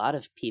a lot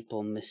of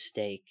people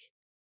mistake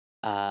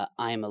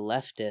I'm a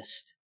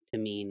leftist to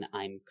mean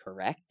I'm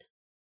correct.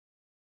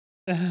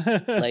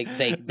 Like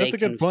that's a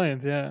good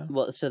point. Yeah.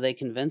 Well, so they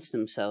convince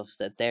themselves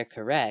that they're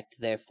correct,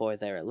 therefore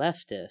they're a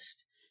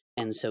leftist,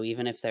 and so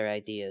even if their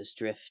ideas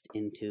drift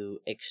into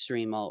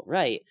extreme alt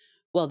right,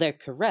 well, they're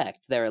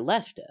correct, they're a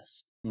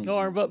leftist.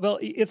 Or well,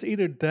 it's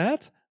either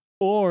that,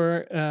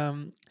 or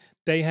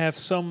they have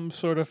some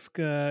sort of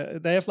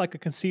they have like a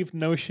conceived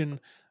notion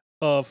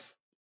of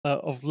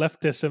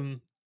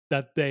leftism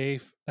that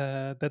they've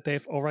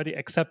already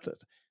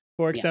accepted.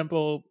 For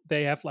example,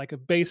 they have like a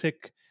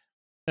basic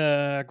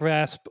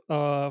grasp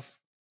of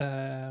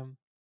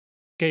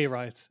gay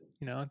rights.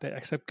 They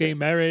accept gay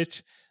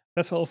marriage.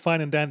 That's all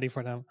fine and dandy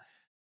for them,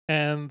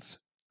 and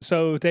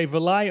so they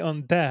rely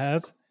on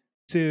that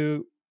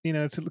to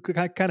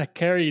kind of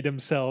carry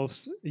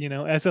themselves,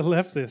 as a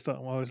leftist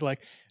almost.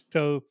 Like,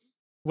 so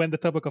when the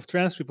topic of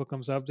trans people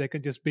comes up, they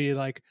can just be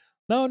like,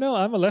 no,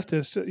 I'm a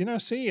leftist.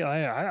 See,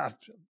 I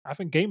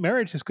think gay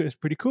marriage is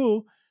pretty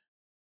cool.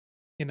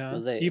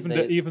 Well,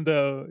 Even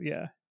though,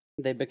 yeah,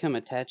 they become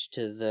attached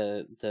to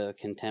the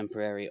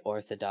contemporary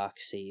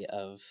orthodoxy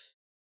of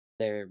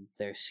their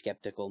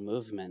skeptical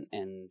movement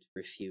and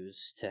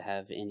refuse to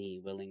have any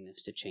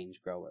willingness to change,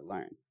 grow, or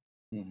learn.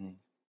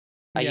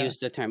 I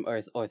used the term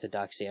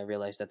orthodoxy. I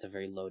realize that's a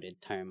very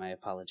loaded term. I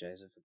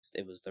apologize if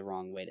it was the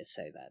wrong way to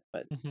say that,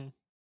 but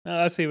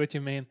I see what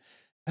you mean.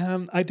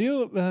 I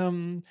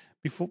do.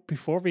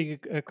 Before we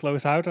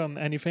close out on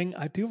anything,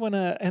 I do want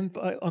to end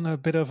on a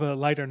bit of a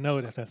lighter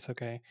note, if that's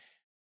okay.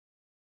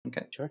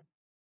 Okay, sure.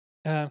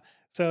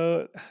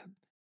 So,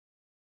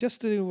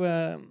 just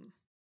to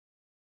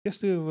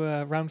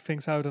round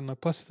things out on a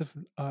positive,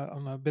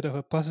 on a bit of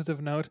a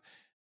positive note.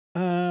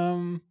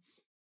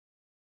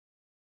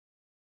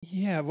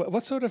 Yeah,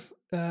 what sort of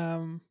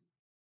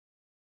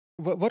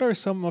what are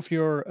some of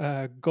your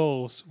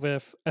goals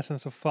with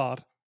Essence of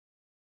Thought?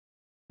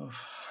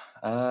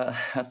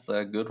 That's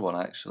a good one,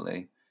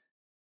 actually.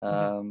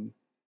 Mhm.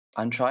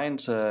 I'm trying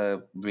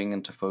to bring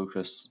into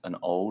focus an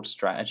old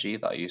strategy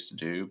that I used to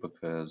do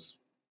because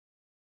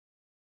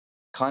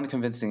kind of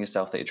convincing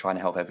yourself that you're trying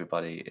to help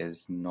everybody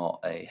is not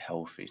a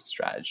healthy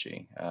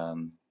strategy.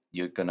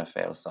 You're gonna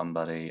fail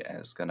somebody, and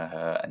it's gonna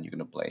hurt, and you're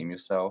gonna blame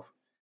yourself.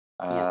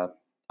 Yeah. Uh,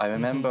 I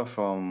Mhm. remember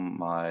from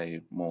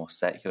my more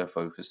secular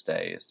focus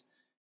days,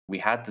 we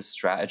had the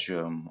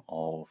stratagem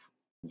of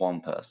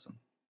one person.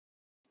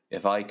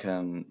 If I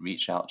can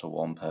reach out to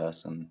one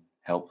person,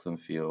 help them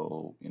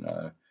feel,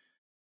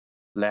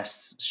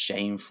 less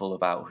shameful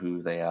about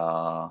who they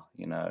are,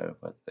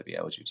 whether they be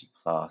LGBT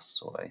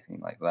plus or anything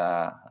like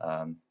that.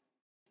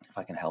 If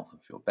I can help them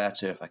feel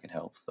better, if I can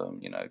help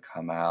them,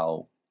 come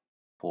out,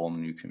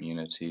 form new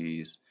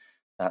communities,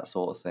 that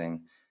sort of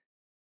thing,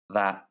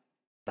 that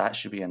that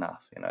should be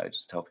enough,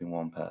 just helping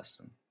one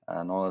person.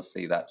 And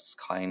honestly, that's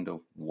kind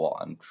of what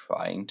I'm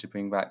trying to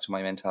bring back to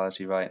my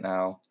mentality right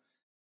now.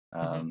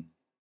 Mhm.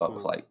 But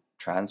with Well, like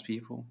trans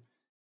people,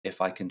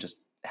 if I can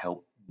just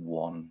help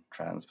one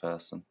trans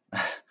person,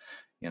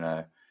 you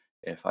know,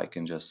 if I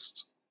can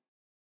just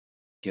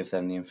give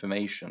them the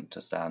information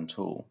to stand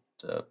tall,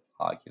 to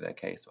argue their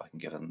case, if I can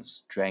give them the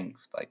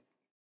strength, like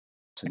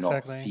to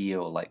not Exactly.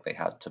 feel like they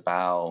had to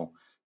bow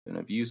to an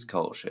abuse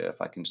culture,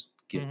 if I can just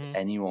give Mhm.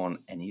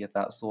 anyone any of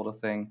that sort of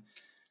thing.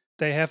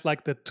 They have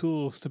like the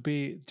tools to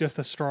be just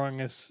as strong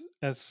as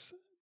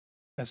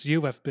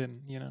you have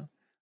been.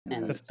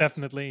 and That's It's,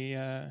 definitely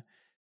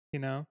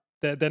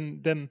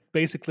then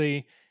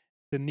basically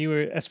the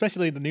newer,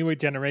 especially the newer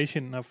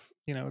generation of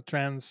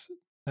trans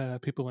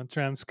people and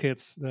trans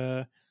kids.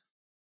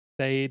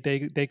 They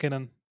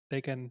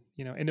can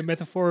in the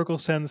metaphorical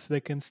sense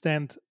they can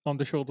stand on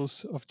the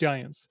shoulders of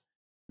giants.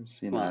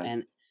 it's, you well, know,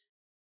 and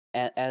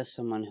as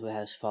someone who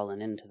has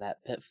fallen into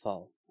that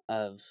pitfall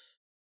of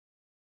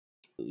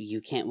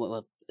you can't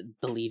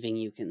believing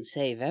you can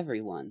save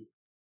everyone,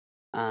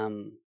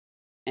 um,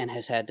 and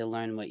has had to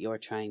learn what you're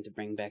trying to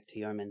bring back to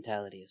your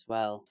mentality as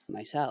well,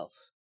 myself.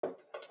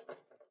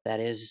 That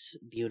is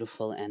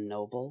beautiful and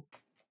noble,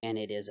 and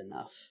it is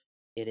enough.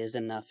 It is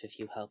enough if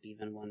you help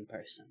even one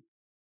person.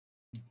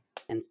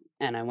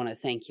 And I want to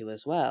thank you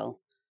as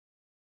well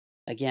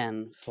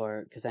again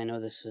for because I know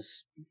this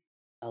was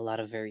a lot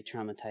of very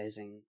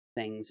traumatizing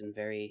things and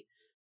very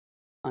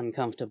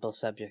uncomfortable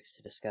subjects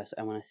to discuss.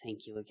 I want to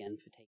thank you again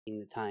for taking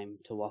the time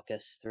to walk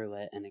us through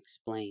it and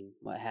explain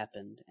what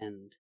happened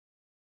and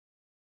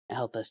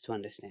help us to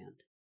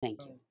understand.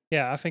 Thank you.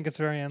 Yeah, I think it's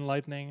very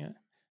enlightening.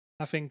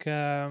 I think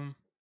a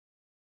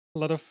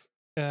lot of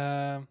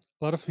a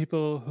lot of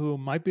people who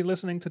might be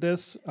listening to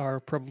this are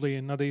probably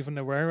not even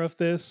aware of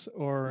this,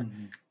 or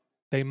mhm,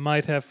 they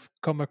might have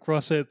come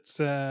across it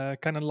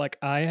kind of like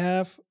I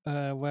have,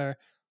 where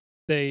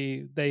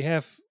they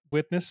have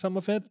witnessed some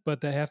of it,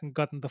 but they haven't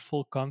gotten the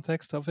full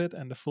context of it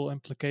and the full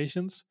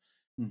implications.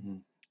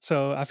 mhm.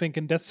 So I think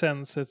in that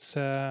sense, it's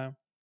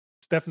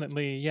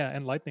definitely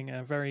enlightening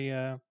and very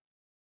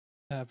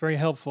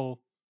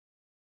helpful.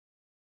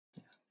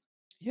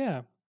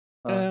 Yeah.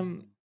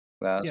 Um.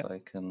 Glad Yeah. I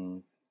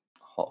can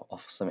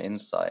offer some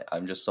insight.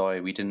 I'm just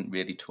sorry we didn't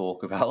really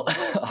talk about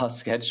our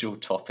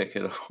scheduled topic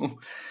at all.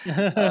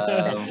 That's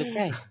Um,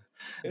 okay.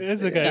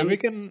 It's okay. yeah, We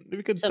can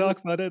Some talk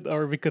about it,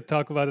 or we could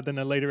talk about it in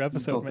a later we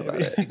can episode, talk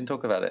about maybe. it. You can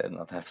talk about it in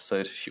another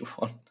episode if you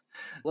want.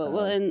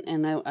 well, Um,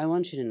 and I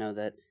want you to know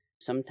that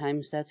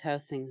sometimes that's how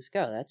things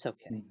go. That's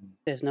okay. mhm.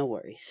 There's no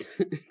worries.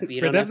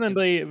 You we're don't have to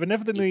definitely we're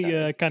be definitely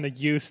sorry. kind of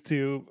used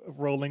to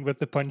rolling with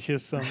the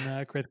punches on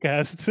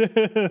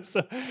Critcast,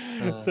 so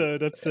Uh, so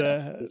that's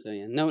yeah. So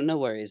yeah, no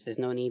worries. There's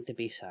no need to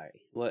be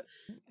sorry. What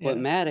yeah.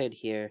 mattered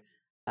here,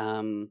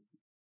 um,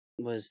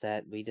 was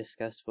that we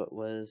discussed what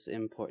was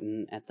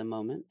important at the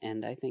moment,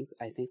 and I think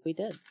we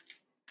did.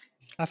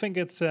 I think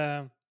it's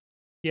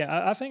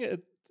I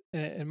think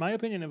in my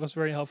opinion, it was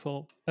very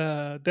helpful.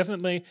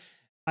 Definitely,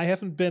 I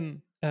haven't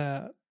been,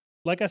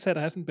 like I said,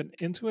 I haven't been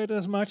into it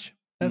as much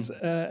as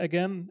Mhm,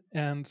 again,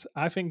 and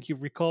I think you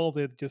recalled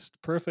it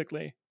just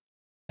perfectly,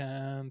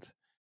 and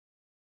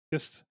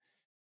just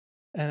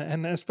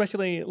and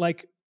especially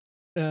like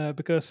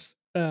because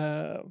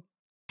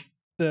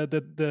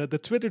the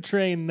Twitter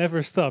train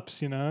never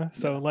stops,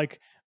 So yeah. like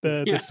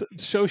the Yeah.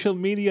 social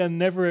media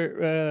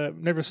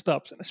never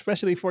stops, and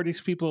especially for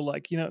these people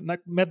like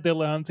like Matt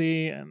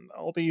Dillahunty and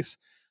all these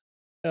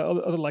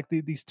other like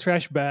these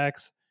trash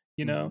bags,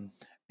 you know. Mhm,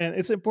 And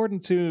it's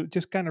important to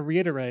just kind of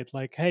reiterate,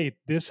 like, hey,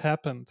 this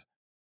happened.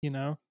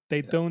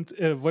 They yeah. don't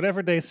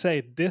whatever they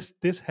say. This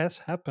has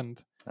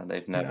happened. And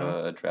they've You know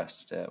never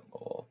addressed it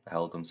or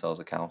held themselves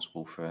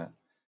accountable for it.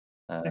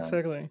 Um,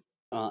 exactly,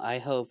 Well, I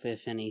hope,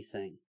 if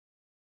anything,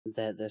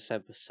 that this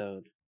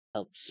episode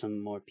helps some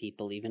more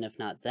people, even if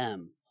not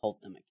them,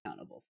 hold them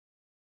accountable.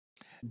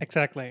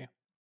 exactly.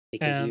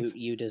 Because And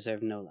you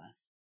deserve no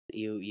less.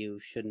 You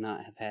should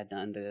not have had to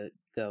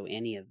undergo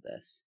any of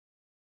this.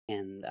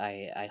 And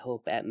I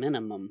hope at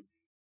minimum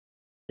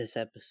this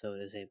episode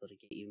is able to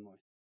get you more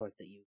support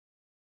that you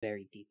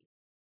very deeply.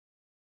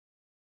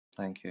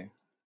 Thank you.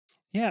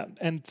 Yeah,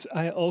 and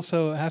I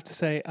also have to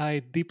say I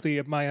deeply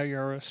admire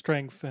your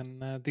strength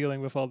in dealing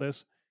with all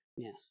this.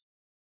 Yes.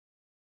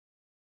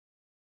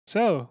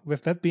 So,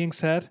 with that being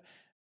said,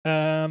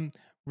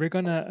 we're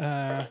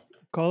gonna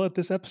call it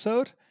this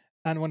episode,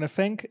 and want to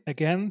thank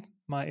again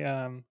my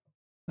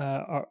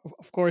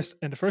of course,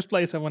 in the first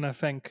place, I want to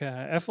thank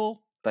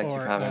Ethel Thank you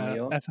for or having me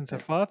on. Essence of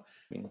It's Thought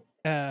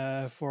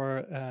been-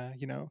 for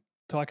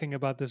talking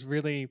about this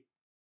really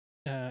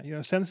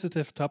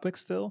sensitive topic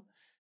still.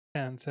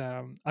 And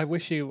I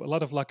wish you a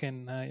lot of luck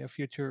in your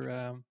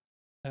future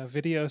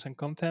videos and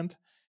content.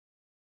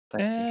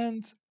 Thank you.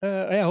 And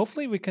yeah,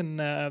 hopefully we can.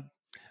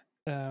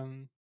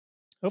 Um,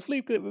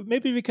 Hopefully,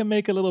 maybe we can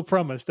make a little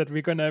promise that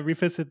we're gonna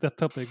revisit that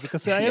topic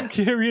because I am Yeah.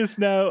 curious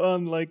now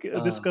on like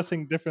Oh.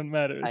 discussing different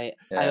matters.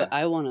 Yeah.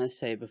 I want to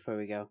say before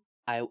we go,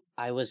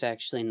 I was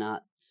actually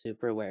not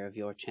super aware of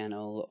your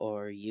channel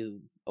or you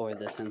or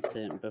this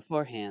incident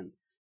beforehand,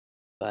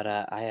 but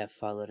I have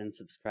followed and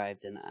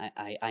subscribed, and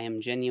I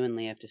am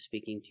genuinely, after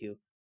speaking to you,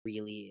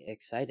 really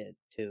excited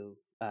to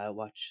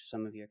watch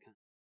some of your content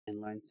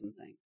and learn some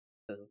things.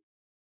 So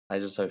I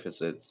just hope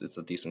it's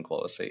a decent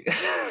quality.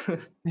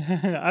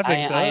 I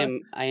think so.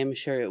 I am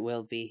sure it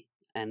will be,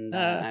 and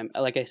I'm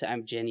like I said,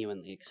 I'm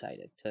genuinely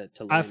excited to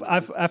learn.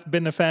 I've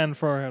been a fan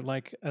for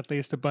like at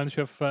least a bunch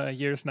of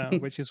years now,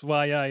 which is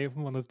why I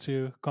wanted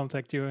to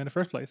contact you in the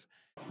first place.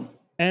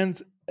 And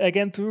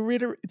again, to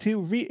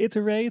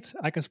reiterate,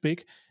 I can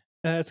speak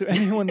to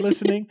anyone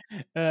listening.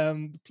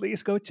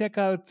 Please go check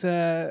out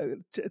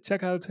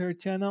check out her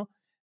channel.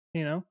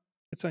 You know,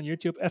 it's on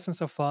YouTube,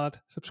 Essence of Thought.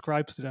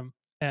 Subscribe to them,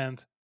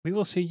 and we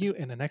will see you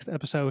in the next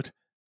episode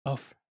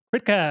of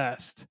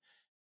Critcast.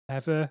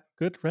 Have a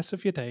good rest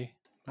of your day.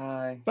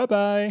 Bye. Bye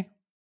bye.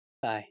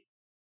 Bye.